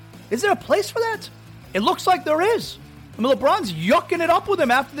 Is there a place for that? It looks like there is. I mean, LeBron's yucking it up with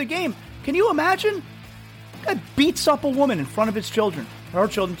him after the game. Can you imagine? Guy beats up a woman in front of his children. Her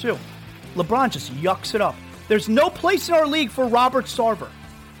children, too. LeBron just yucks it up. There's no place in our league for Robert Sarver.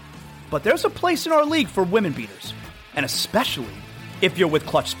 But there's a place in our league for women beaters. And especially if you're with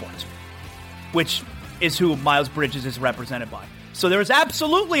Clutch Sports, which is who Miles Bridges is represented by. So there is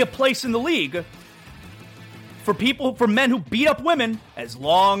absolutely a place in the league for men who beat up women, as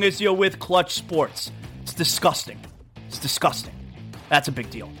long as you're with Clutch Sports. It's disgusting. It's disgusting. That's a big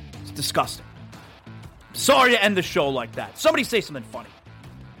deal. It's disgusting. Sorry to end the show like that. Somebody say something funny.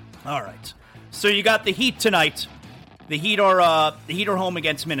 All right. So you got the Heat tonight. The Heat are home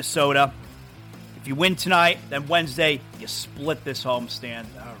against Minnesota. If you win tonight, then Wednesday you split this homestand.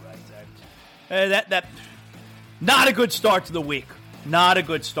 All right. That not a good start to the week. Not a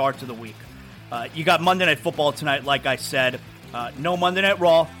good start to the week. You got Monday Night Football tonight, like I said. No Monday Night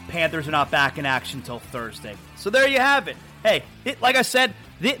Raw. Panthers are not back in action until Thursday. So there you have it. Hey, like I said,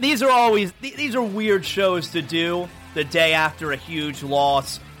 these are weird shows to do the day after a huge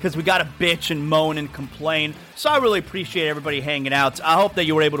loss because we got to bitch and moan and complain. So I really appreciate everybody hanging out. I hope that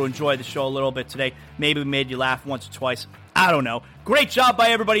you were able to enjoy the show a little bit today. Maybe we made you laugh once or twice. I don't know. Great job by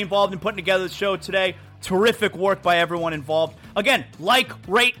everybody involved in putting together the show today. Terrific work by everyone involved. Again, like,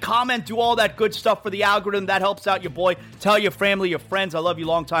 rate, comment, do all that good stuff for the algorithm. That helps out your boy. Tell your family, your friends. I love you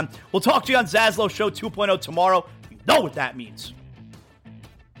long time. We'll talk to you on Zaslow Show 2.0 tomorrow. You know what that means.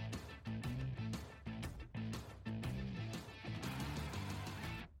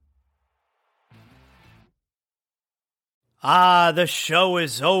 The show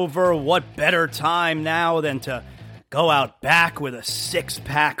is over. What better time now than to go out back with a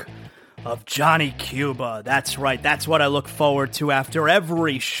six-pack of Johnny Cuba. That's right. That's what I look forward to after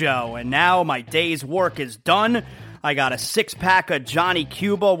every show. And now my day's work is done. I got a six-pack of Johnny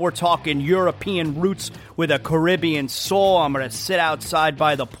Cuba. We're talking European roots with a Caribbean soul. I'm going to sit outside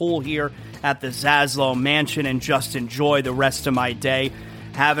by the pool here at the Zaslow Mansion and just enjoy the rest of my day.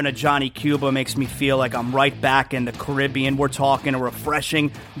 Having a Johnny Cuba makes me feel like I'm right back in the Caribbean. We're talking a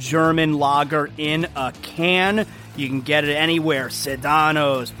refreshing German lager in a can. You can get it anywhere.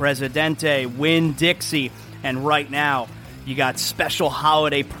 Sedanos, Presidente, Winn-Dixie. And right now, you got special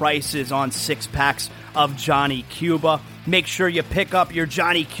holiday prices on six-packs of Johnny Cuba. Make sure you pick up your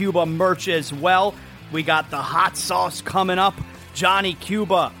Johnny Cuba merch as well. We got the hot sauce coming up. Johnny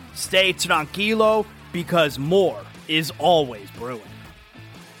Cuba, stay tranquilo because more is always brewing.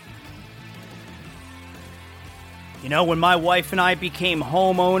 You know, when my wife and I became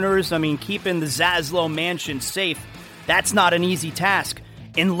homeowners, keeping the Zaslow Mansion safe, that's not an easy task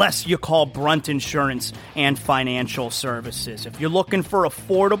unless you call Brunt Insurance and Financial Services. If you're looking for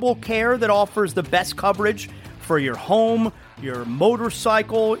affordable care that offers the best coverage for your home, your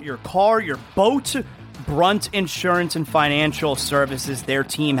motorcycle, your car, your boat, Brunt Insurance and Financial Services, their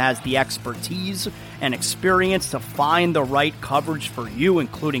team has the expertise and experience to find the right coverage for you,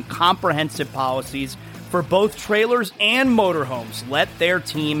 including comprehensive policies for both trailers and motorhomes. Let their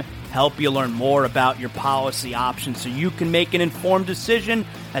team help you learn more about your policy options so you can make an informed decision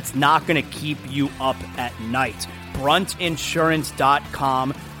that's not going to keep you up at night.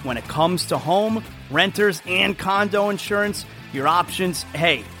 BruntInsurance.com. When it comes to home, renters, and condo insurance, your options,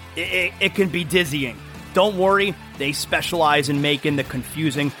 it can be dizzying. Don't worry, they specialize in making the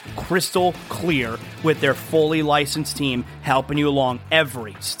confusing crystal clear with their fully licensed team helping you along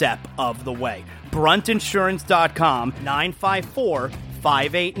every step of the way. BruntInsurance.com,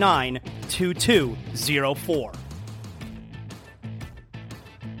 954-589-2204.